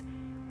 which is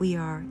we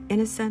are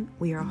innocent,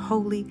 we are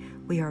holy,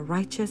 we are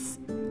righteous,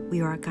 we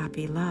are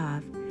agape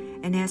love.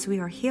 And as we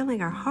are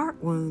healing our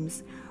heart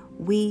wounds,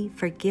 we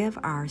forgive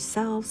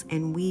ourselves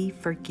and we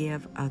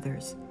forgive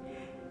others.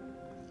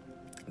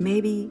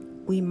 Maybe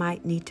we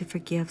might need to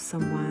forgive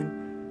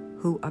someone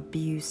who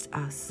abused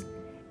us.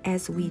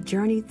 As we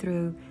journey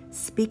through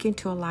speaking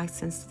to a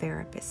licensed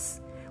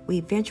therapist, we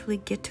eventually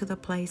get to the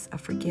place of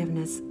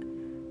forgiveness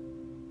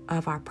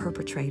of our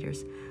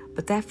perpetrators.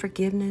 But that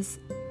forgiveness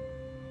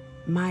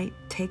might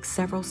take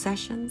several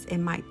sessions, it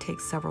might take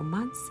several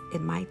months,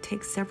 it might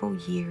take several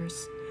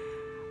years.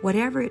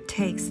 Whatever it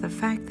takes, the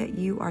fact that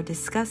you are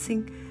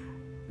discussing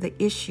the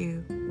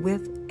issue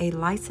with a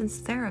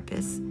licensed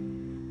therapist,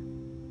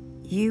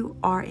 you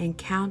are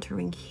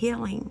encountering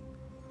healing.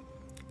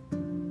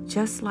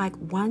 Just like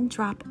one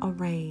drop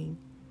of rain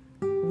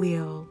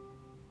will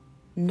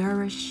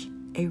nourish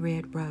a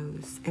red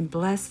rose and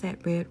bless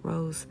that red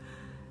rose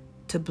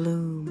to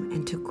bloom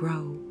and to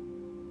grow.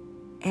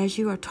 As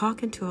you are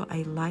talking to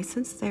a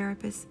licensed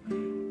therapist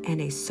and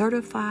a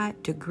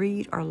certified,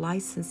 degreed, or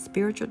licensed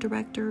spiritual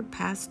director,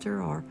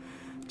 pastor, or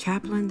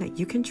chaplain that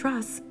you can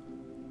trust,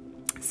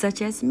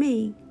 such as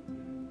me,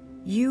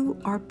 you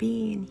are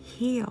being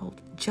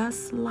healed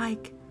just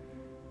like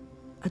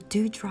a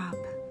dewdrop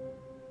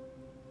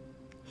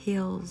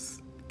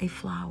heals a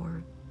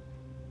flower,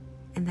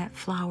 and that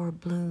flower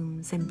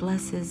blooms and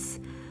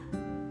blesses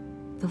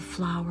the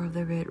flower of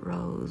the red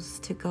rose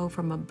to go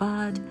from a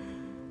bud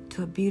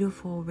to a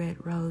beautiful red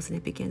rose, and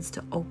it begins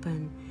to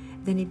open.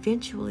 Then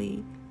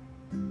eventually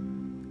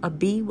a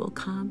bee will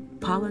come,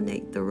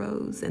 pollinate the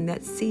rose, and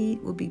that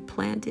seed will be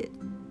planted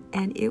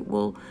and it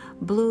will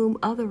bloom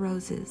other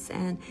roses,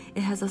 and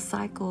it has a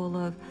cycle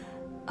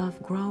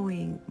of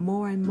growing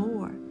more and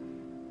more.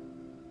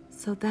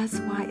 So that's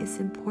why it's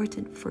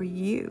important for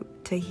you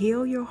to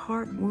heal your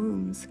heart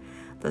wounds.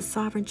 The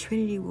Sovereign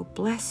Trinity will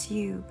bless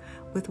you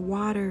with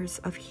waters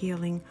of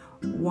healing,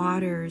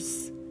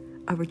 waters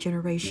of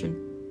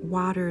regeneration,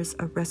 waters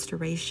of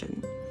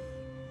restoration.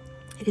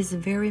 It is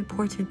very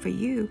important for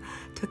you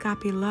to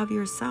agape love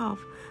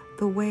yourself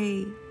the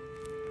way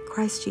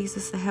Christ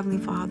Jesus, the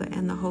Heavenly Father,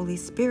 and the Holy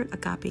Spirit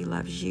agape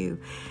loves you.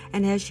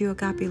 And as you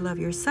agape love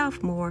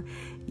yourself more,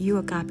 you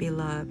agape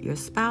love your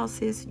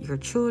spouses, your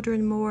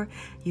children more,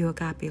 you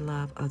agape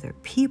love other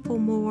people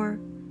more.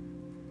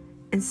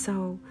 And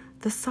so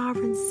the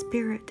Sovereign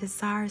Spirit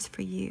desires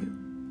for you.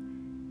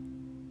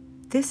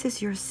 This is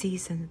your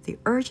season, the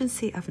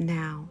urgency of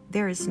now.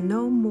 There is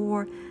no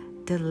more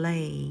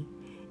delay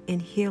in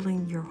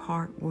healing your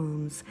heart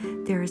wounds.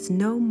 There is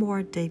no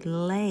more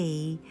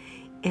delay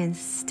in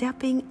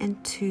stepping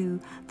into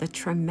the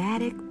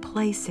traumatic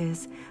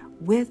places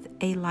with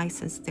a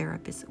licensed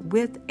therapist,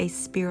 with a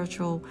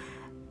spiritual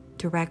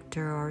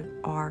director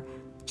or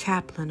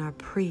chaplain or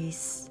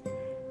priest,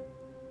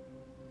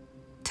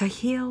 to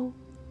heal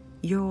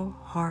your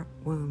heart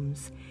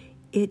wounds.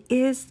 It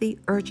is the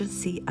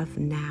urgency of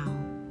now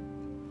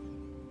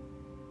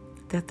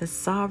that the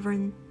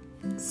Sovereign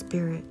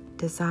Spirit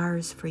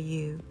desires for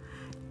you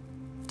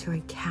to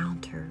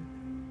encounter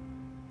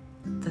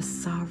the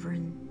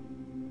Sovereign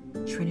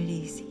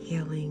Trinity's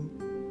healing.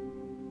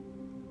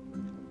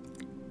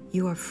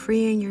 You are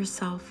freeing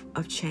yourself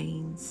of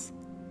chains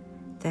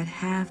that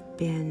have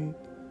been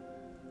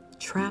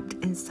trapped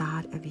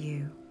inside of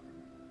you.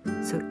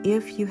 So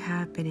if you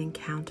have been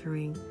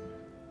encountering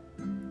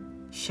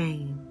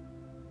shame,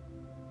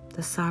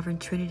 the Sovereign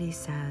Trinity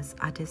says,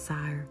 I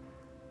desire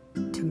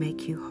to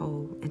make you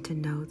whole and to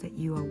know that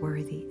you are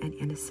worthy and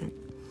innocent.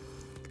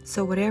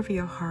 So whatever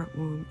your heart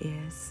wound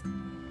is,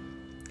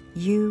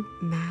 you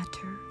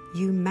matter.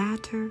 You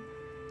matter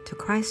to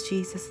Christ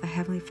Jesus, the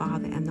Heavenly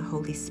Father, and the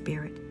Holy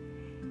Spirit.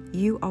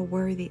 You are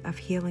worthy of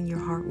healing your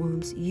heart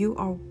wounds. You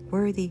are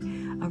worthy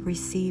of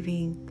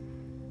receiving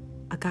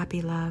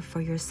agape love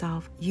for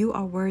yourself. You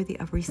are worthy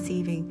of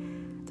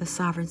receiving the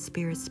sovereign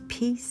Spirit's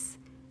peace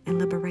and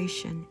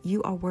liberation.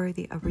 You are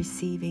worthy of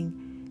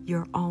receiving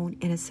your own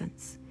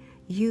innocence.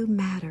 You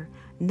matter.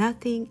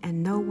 Nothing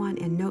and no one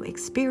and no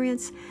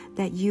experience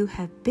that you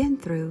have been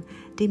through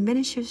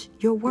diminishes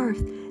your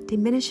worth,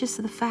 diminishes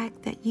the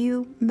fact that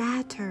you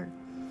matter.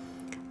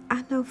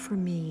 I know for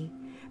me,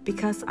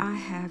 because I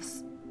have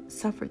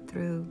suffered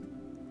through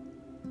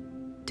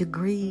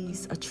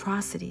degrees,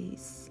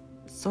 atrocities,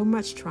 so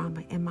much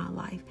trauma in my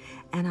life,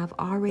 and I've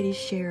already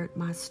shared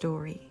my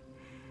story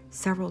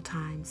several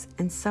times.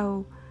 And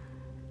so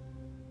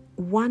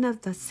one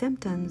of the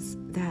symptoms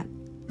that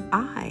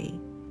I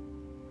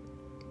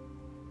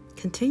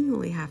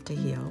continually have to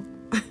heal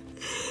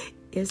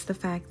is the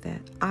fact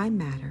that I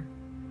matter,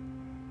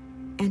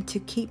 and to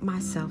keep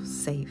myself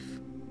safe.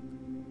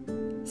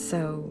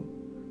 So,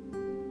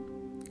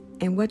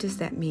 and what does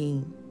that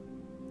mean?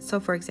 So,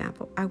 for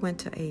example, I went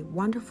to a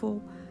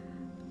wonderful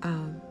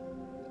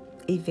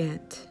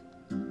event.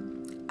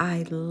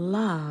 I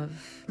love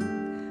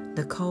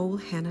Nicole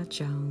Hannah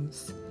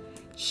Jones.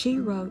 She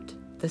wrote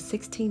the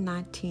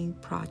 1619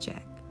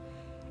 Project,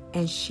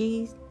 and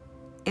she,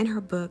 in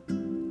her book,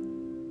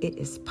 it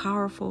is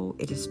powerful,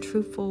 it is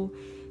truthful.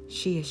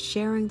 She is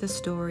sharing the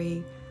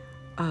story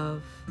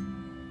of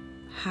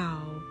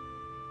how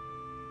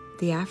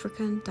the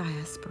African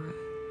diaspora,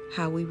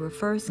 how we were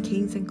first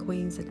kings and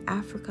queens in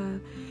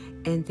Africa,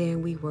 and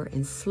then we were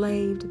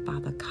enslaved by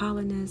the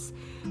colonists,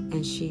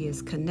 and she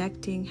is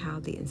connecting how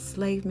the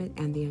enslavement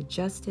and the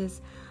injustice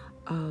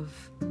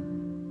of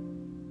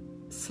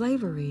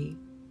slavery,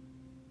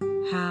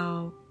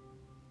 how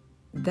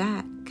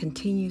that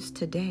continues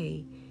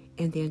today,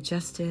 and the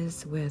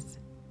injustice with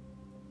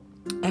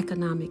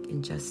economic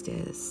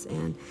injustice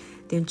and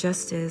the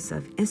injustice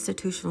of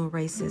institutional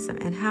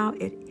racism, and how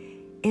it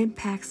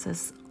impacts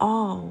us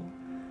all,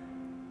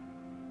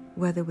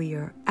 whether we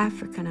are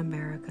African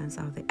Americans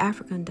or the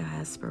African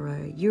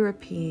diaspora,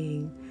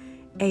 European,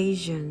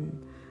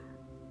 Asian,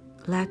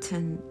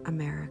 Latin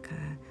America,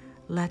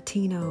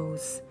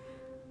 Latinos,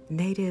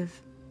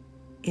 Native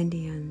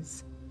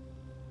Indians,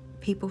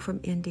 people from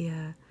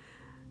India.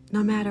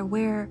 No matter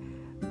where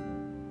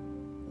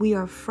we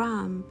are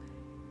from,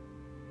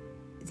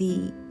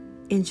 the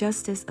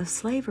injustice of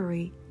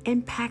slavery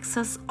impacts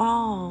us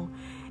all.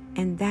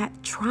 And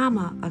that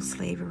trauma of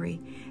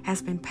slavery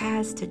has been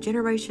passed to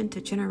generation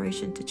to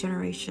generation to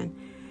generation.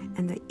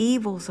 And the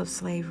evils of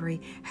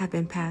slavery have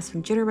been passed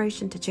from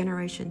generation to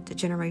generation to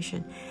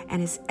generation.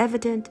 And it's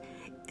evident,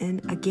 and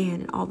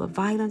again, in all the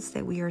violence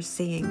that we are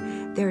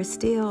seeing. There is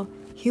still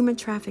human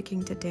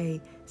trafficking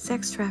today,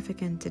 sex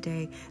trafficking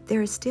today.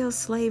 There is still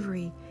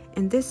slavery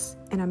in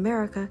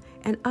America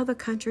and other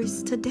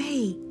countries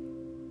today,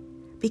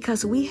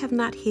 because we have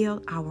not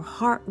healed our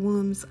heart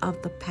wounds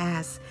of the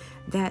past.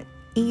 That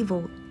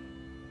evil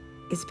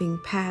is being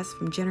passed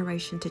from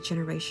generation to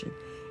generation.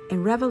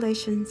 In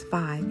Revelation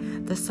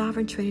 5, the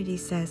Sovereign Trinity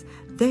says,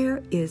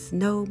 there is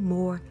no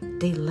more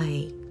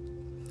delay.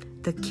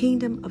 The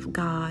kingdom of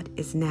God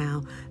is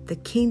now. The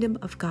kingdom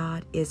of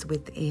God is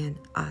within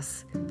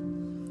us.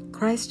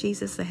 Christ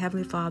Jesus, the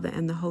Heavenly Father,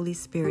 and the Holy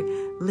Spirit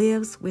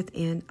lives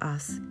within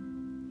us.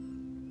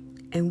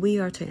 And we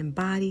are to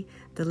embody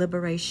the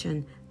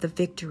liberation, the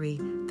victory,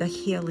 the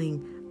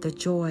healing, the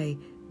joy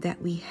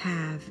that we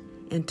have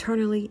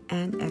internally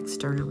and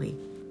externally.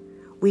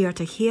 We are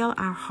to heal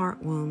our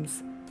heart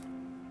wounds,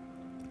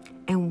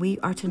 and we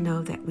are to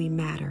know that we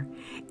matter.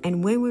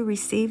 And when we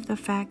receive the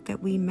fact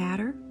that we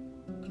matter,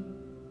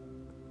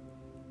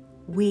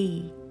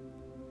 we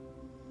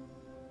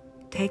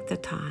take the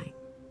time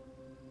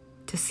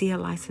to see a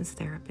licensed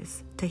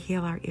therapist to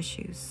heal our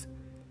issues.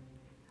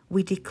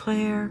 We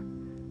declare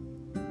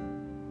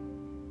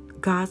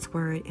God's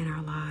word in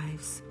our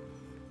lives.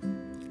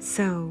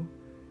 So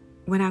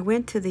when I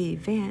went to the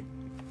event,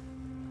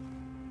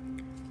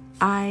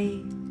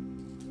 I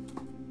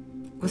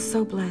was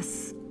so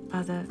blessed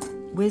by the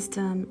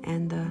wisdom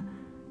and the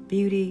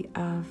beauty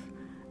of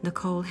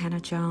Nicole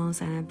Hannah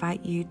Jones, and I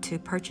invite you to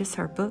purchase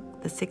her book,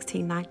 The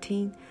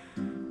 1619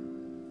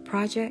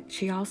 Project.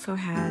 She also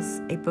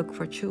has a book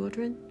for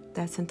children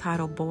that's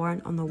entitled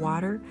Born on the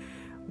Water,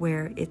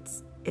 where it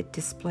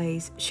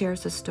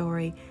shares the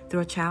story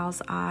through a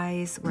child's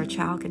eyes, where a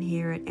child can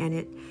hear it, and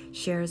it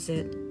shares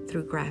it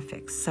through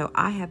graphics. So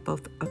I have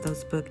both of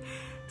those books,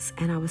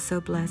 and I was so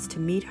blessed to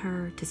meet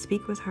her, to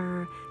speak with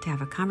her, to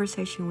have a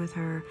conversation with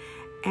her,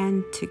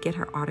 and to get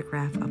her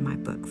autograph of my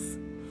books.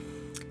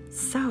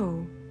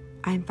 So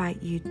I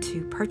invite you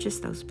to purchase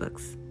those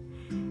books.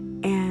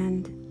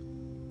 And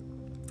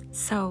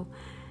so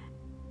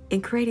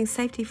in creating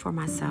safety for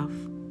myself,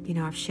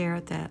 I've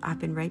shared that I've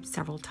been raped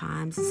several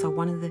times. And so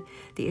one of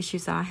the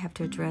issues that I have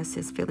to address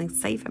is feeling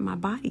safe in my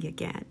body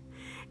again.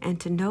 and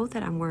to know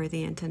that I'm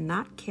worthy and to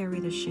not carry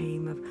the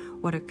shame of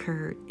what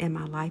occurred in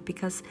my life,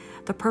 because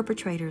the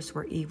perpetrators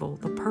were evil.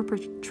 The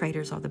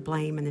perpetrators are the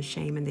blame and the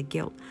shame and the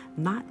guilt,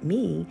 not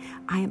me.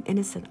 I am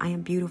innocent. I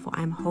am beautiful.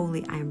 I am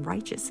holy. I am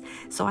righteous.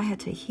 So I had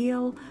to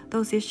heal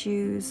those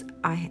issues.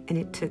 And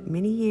it took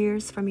many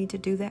years for me to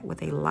do that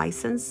with a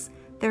licensed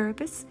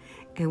therapist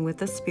and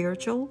with a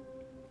spiritual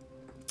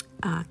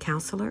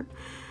counselor.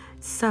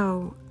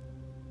 So,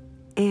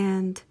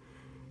 and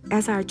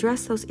as I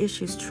address those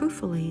issues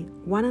truthfully,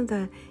 one of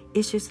the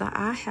issues that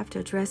I have to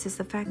address is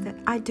the fact that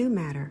I do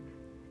matter.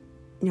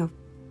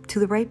 To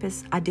the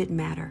rapist, I didn't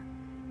matter.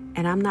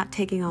 And I'm not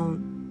taking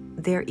on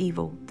their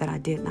evil that I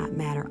did not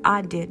matter.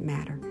 I did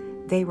matter.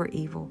 They were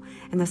evil.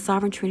 And the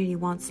Sovereign Trinity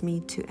wants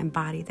me to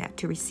embody that,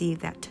 to receive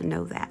that, to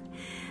know that.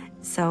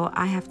 So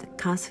I have to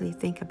constantly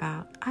think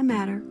about, I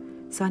matter.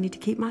 So I need to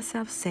keep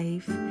myself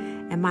safe.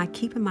 And my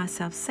keeping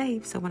myself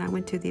safe, so when I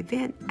went to the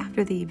event,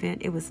 after the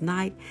event, it was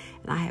night,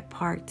 and I had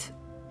parked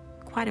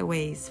quite a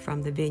ways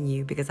from the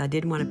venue because I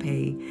didn't want to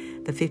pay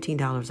the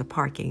 $15 of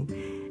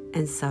parking.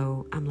 And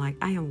so I'm like,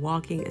 I am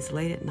walking, it's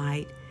late at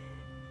night.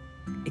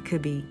 It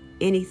could be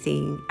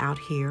anything out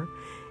here.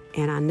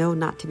 And I know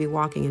not to be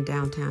walking in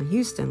downtown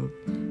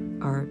Houston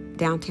or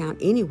downtown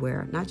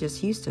anywhere, not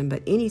just Houston,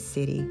 but any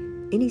city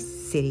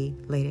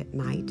late at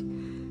night.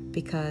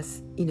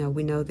 Because,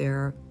 we know there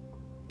are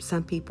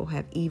some people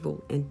have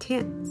evil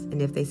intents.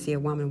 And if they see a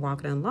woman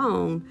walking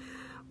alone,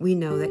 we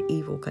know that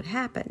evil could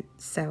happen.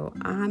 So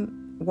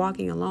I'm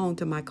walking alone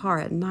to my car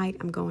at night.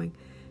 I'm going,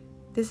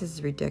 this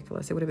is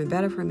ridiculous. It would have been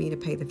better for me to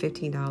pay the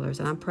 $15.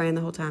 And I'm praying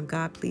the whole time,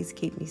 God, please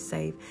keep me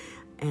safe.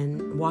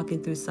 And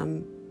walking through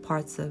some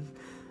parts of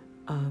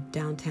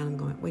downtown, I'm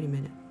going, wait a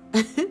minute.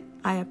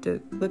 I have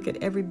to look at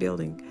every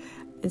building.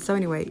 And so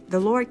anyway, the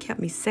Lord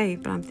kept me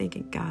safe. But I'm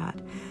thinking,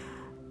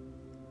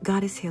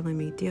 God is healing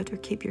me. Deirdre,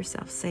 keep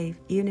yourself safe,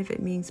 even if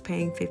it means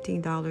paying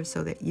 $15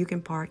 so that you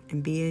can park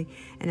and be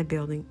in a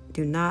building.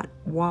 Do not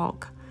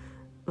walk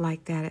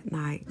like that at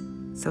night.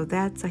 So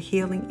that's a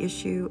healing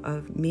issue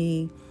of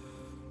me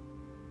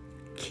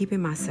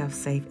keeping myself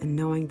safe and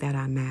knowing that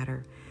I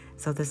matter.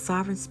 So the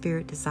Sovereign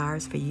Spirit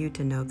desires for you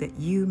to know that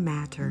you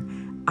matter.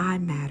 I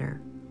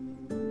matter.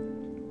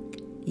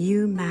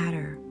 You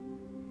matter.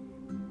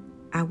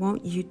 I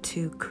want you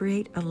to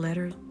create a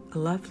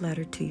love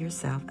letter to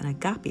yourself, an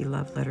agape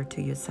love letter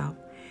to yourself.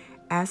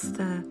 Ask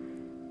the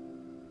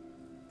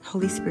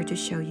Holy Spirit to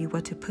show you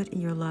what to put in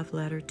your love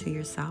letter to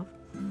yourself.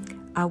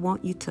 I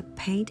want you to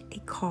paint a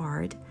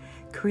card,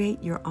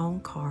 create your own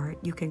card.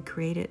 You can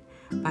create it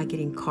by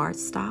getting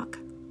cardstock.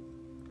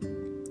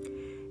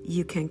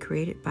 You can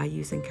create it by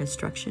using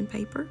construction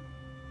paper.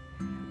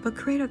 But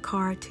create a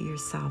card to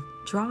yourself.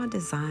 Draw a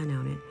design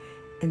on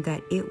it, and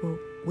that it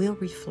will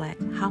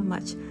reflect how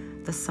much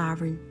the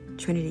Sovereign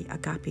Trinity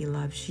Agape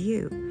loves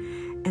you.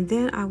 And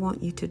then I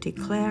want you to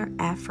declare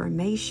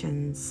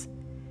affirmations.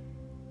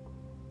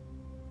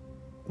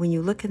 When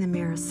you look in the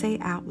mirror, say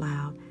out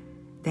loud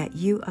that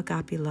you,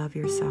 Agape, love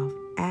yourself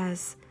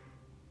as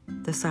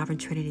the Sovereign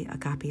Trinity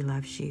Agape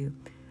loves you.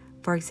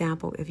 For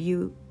example, if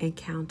you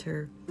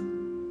encounter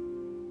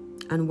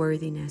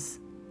unworthiness,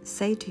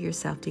 say to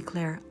yourself,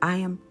 declare, I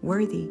am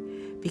worthy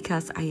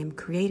because I am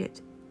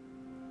created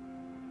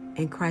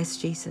in Christ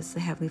Jesus,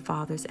 the Heavenly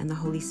Father's and the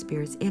Holy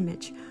Spirit's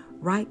image.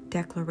 Write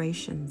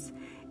declarations.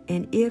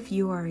 And if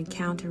you are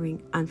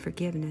encountering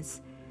unforgiveness,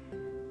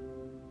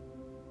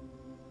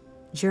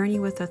 journey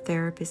with a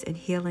therapist in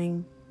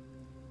healing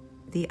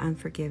the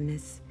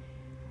unforgiveness.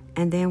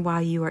 And then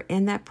while you are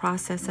in that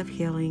process of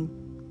healing,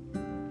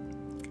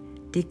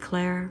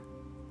 declare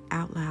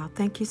out loud,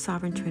 thank you,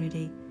 Sovereign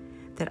Trinity,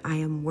 that I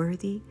am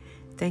worthy.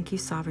 Thank you,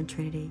 Sovereign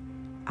Trinity.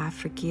 I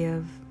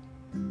forgive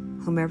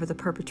whomever the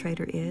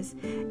perpetrator is.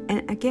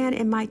 And again,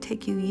 it might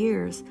take you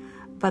years,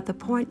 but the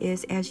point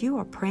is, as you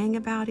are praying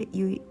about it,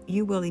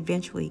 you will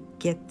eventually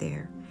get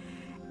there.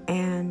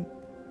 And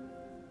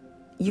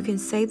you can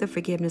say the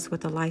forgiveness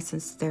with a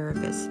licensed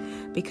therapist,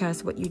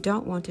 because what you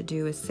don't want to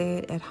do is say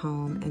it at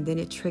home and then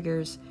it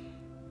triggers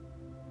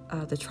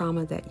the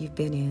trauma that you've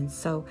been in.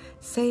 So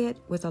say it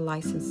with a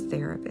licensed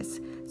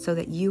therapist so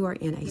that you are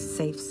in a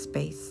safe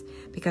space.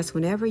 Because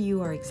whenever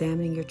you are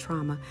examining your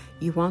trauma,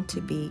 you want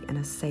to be in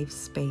a safe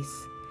space.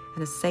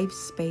 In a safe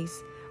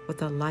space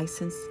with a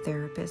licensed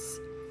therapist.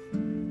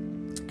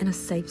 In a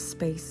safe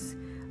space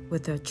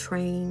with a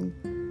trained,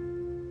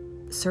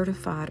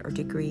 certified, or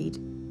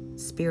degreed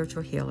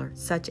spiritual healer,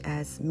 such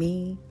as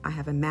me. I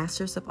have a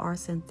Master's of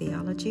Arts in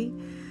Theology.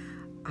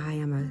 I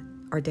am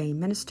an ordained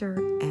minister,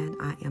 and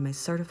I am a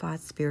certified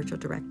spiritual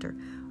director.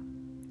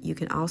 You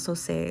can also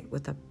say it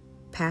with a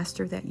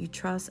pastor that you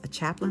trust, a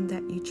chaplain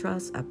that you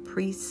trust, a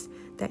priest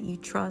that you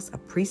trust, a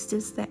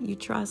priestess that you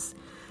trust.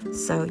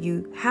 So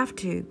you have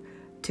to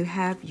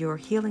have your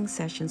healing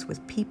sessions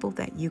with people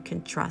that you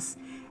can trust,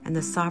 and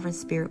the Sovereign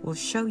Spirit will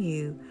show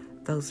you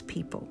those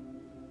people.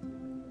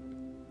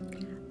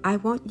 I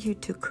want you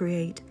to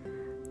create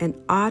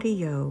an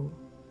audio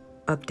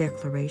of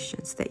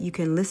declarations that you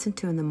can listen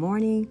to in the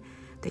morning,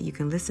 that you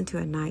can listen to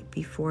at night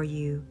before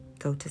you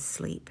go to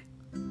sleep.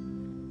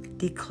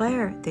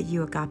 Declare that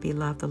you, Agape,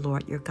 love the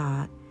Lord your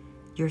God,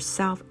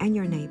 yourself, and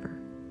your neighbor.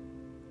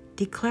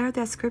 Declare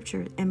that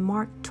scripture in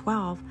Mark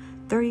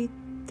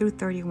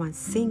 12:30-31.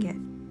 Sing it.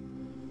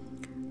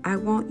 I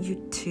want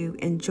you to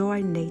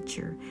enjoy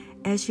nature.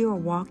 As you are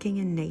walking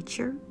in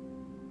nature,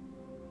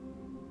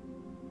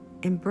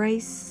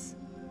 embrace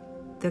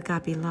the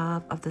agape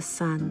love of the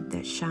sun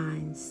that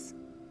shines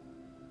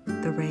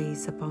the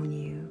rays upon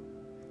you.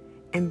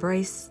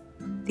 Embrace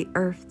the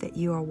earth that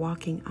you are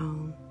walking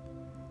on,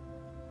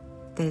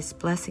 that is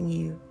blessing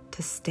you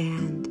to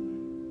stand,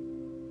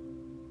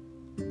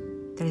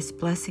 that is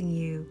blessing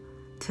you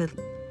to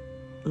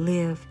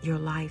live your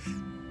life.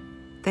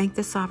 Thank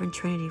the Sovereign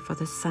Trinity for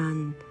the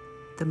sun,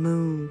 the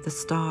moon, the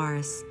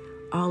stars,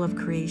 all of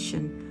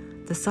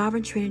creation. The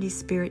Sovereign Trinity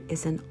Spirit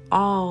is in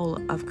all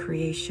of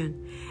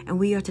creation, and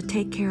we are to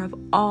take care of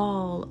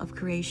all of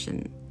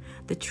creation.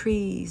 The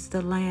trees,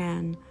 the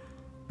land,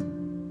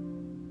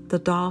 the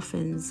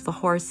dolphins, the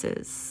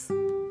horses,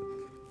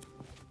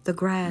 the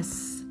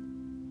grass,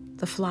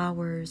 the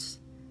flowers.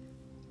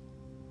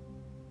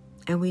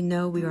 And we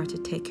know we are to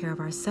take care of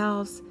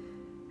ourselves,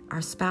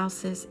 our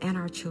spouses, and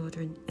our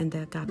children in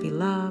the agape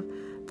love,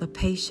 the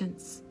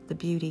patience, the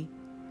beauty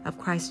of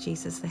Christ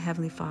Jesus, the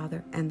Heavenly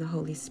Father, and the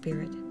Holy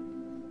Spirit.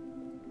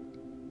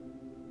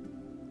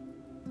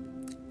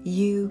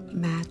 You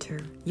matter.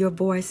 Your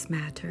voice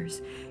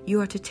matters.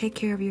 You are to take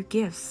care of your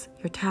gifts,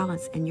 your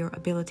talents, and your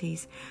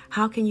abilities.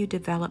 How can you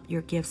develop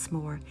your gifts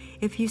more?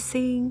 If you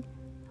sing,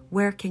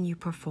 where can you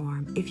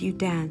perform? If you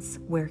dance,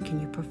 where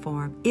can you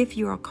perform? If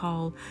you are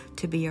called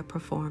to be a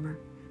performer,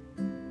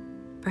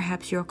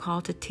 perhaps you're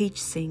called to teach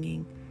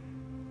singing.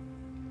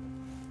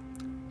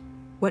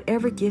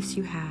 Whatever gifts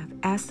you have,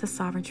 ask the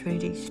Sovereign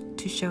Trinity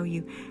to show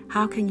you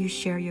how can you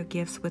share your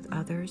gifts with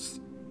others.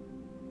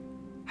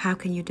 How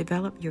can you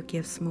develop your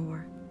gifts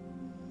more?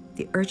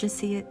 The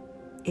urgency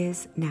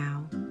is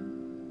now.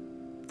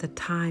 The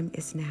time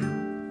is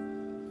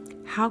now.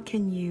 How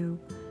can you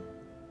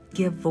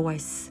give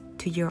voice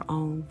to your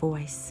own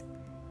voice?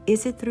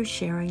 Is it through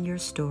sharing your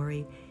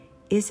story?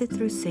 Is it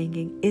through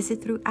singing? Is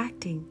it through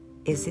acting?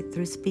 Is it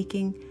through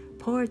speaking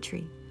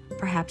poetry?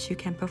 Perhaps you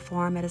can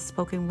perform at a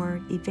spoken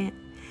word event.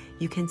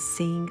 You can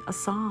sing a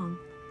song.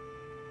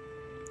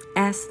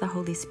 Ask the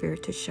Holy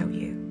Spirit to show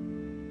you.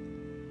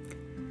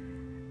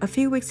 A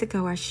few weeks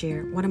ago, I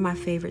shared one of my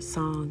favorite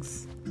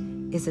songs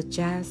is a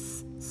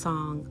jazz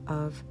song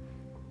of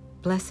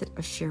Blessed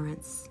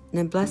Assurance.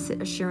 Now, Blessed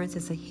Assurance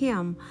is a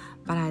hymn,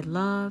 but I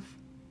love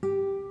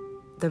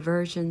the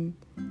version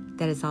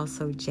that is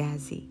also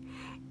jazzy.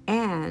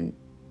 And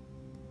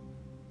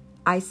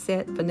I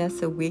said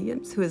Vanessa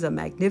Williams, who is a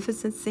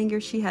magnificent singer,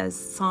 she has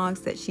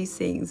songs that she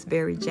sings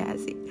very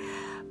jazzy.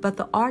 But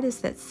the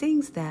artist that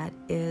sings that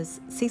is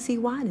CeCe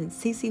Winans.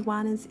 CeCe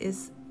Winans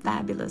is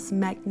fabulous,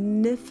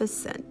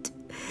 magnificent.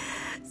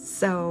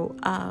 So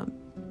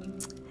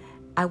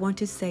I want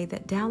to say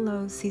that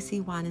download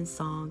CeCe Winans'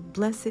 song,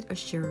 Blessed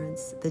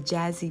Assurance, the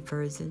jazzy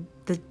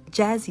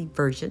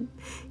version.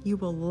 You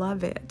will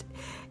love it.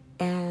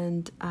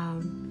 And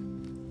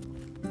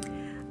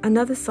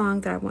another song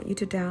that I want you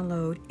to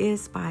download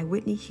is by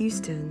Whitney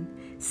Houston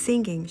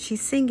singing.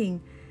 She's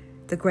singing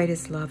The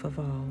Greatest Love of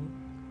All.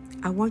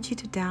 I want you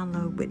to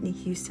download Whitney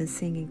Houston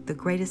singing The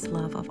Greatest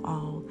Love of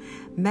All.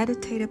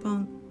 Meditate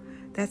upon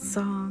that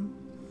song.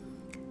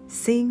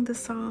 Sing the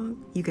song.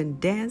 You can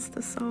dance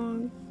the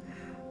song.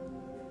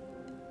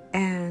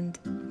 And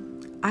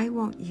I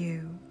want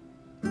you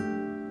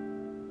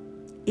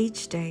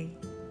each day,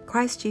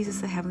 Christ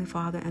Jesus, the Heavenly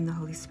Father, and the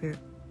Holy Spirit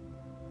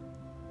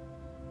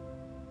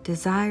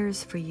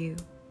desires for you,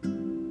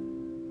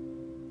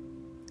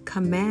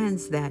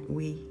 commands that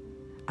we,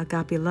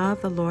 agape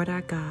love the Lord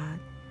our God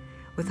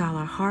with all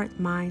our heart,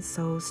 mind,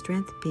 soul,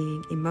 strength,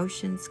 being,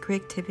 emotions,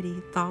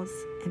 creativity, thoughts,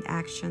 and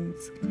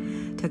actions,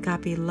 to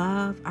agape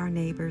love our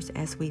neighbors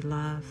as we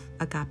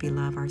agape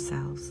love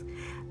ourselves.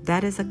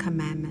 That is a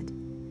commandment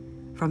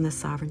from the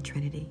Sovereign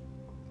Trinity.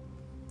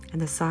 And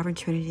the Sovereign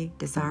Trinity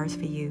desires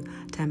for you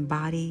to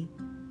embody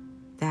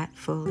that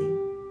fully,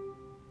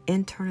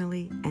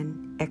 internally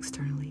and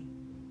externally,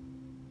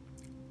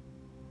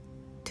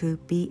 to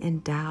be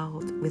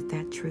endowed with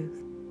that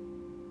truth,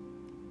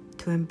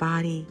 to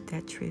embody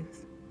that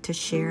truth, to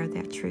share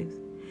that truth.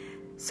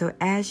 So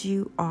as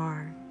you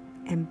are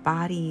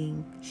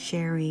embodying,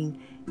 sharing,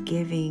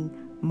 giving,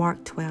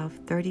 Mark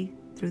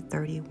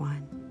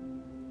 12:30-31,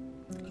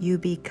 you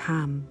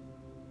become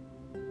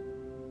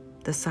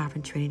the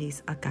Sovereign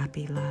Trinity's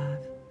agape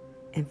love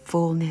in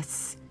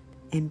fullness,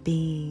 in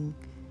being,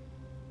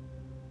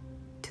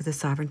 to the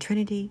Sovereign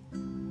Trinity,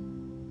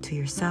 to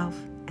yourself,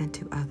 and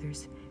to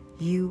others.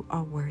 You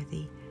are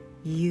worthy.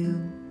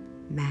 You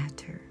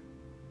matter.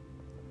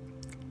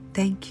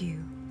 Thank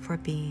you for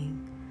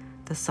being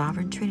the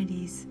Sovereign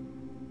Trinity's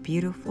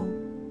beautiful,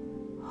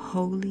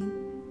 holy,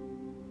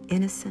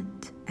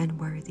 innocent, and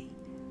worthy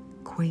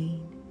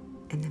Queen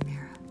in the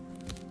mirror.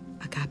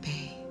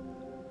 Agape.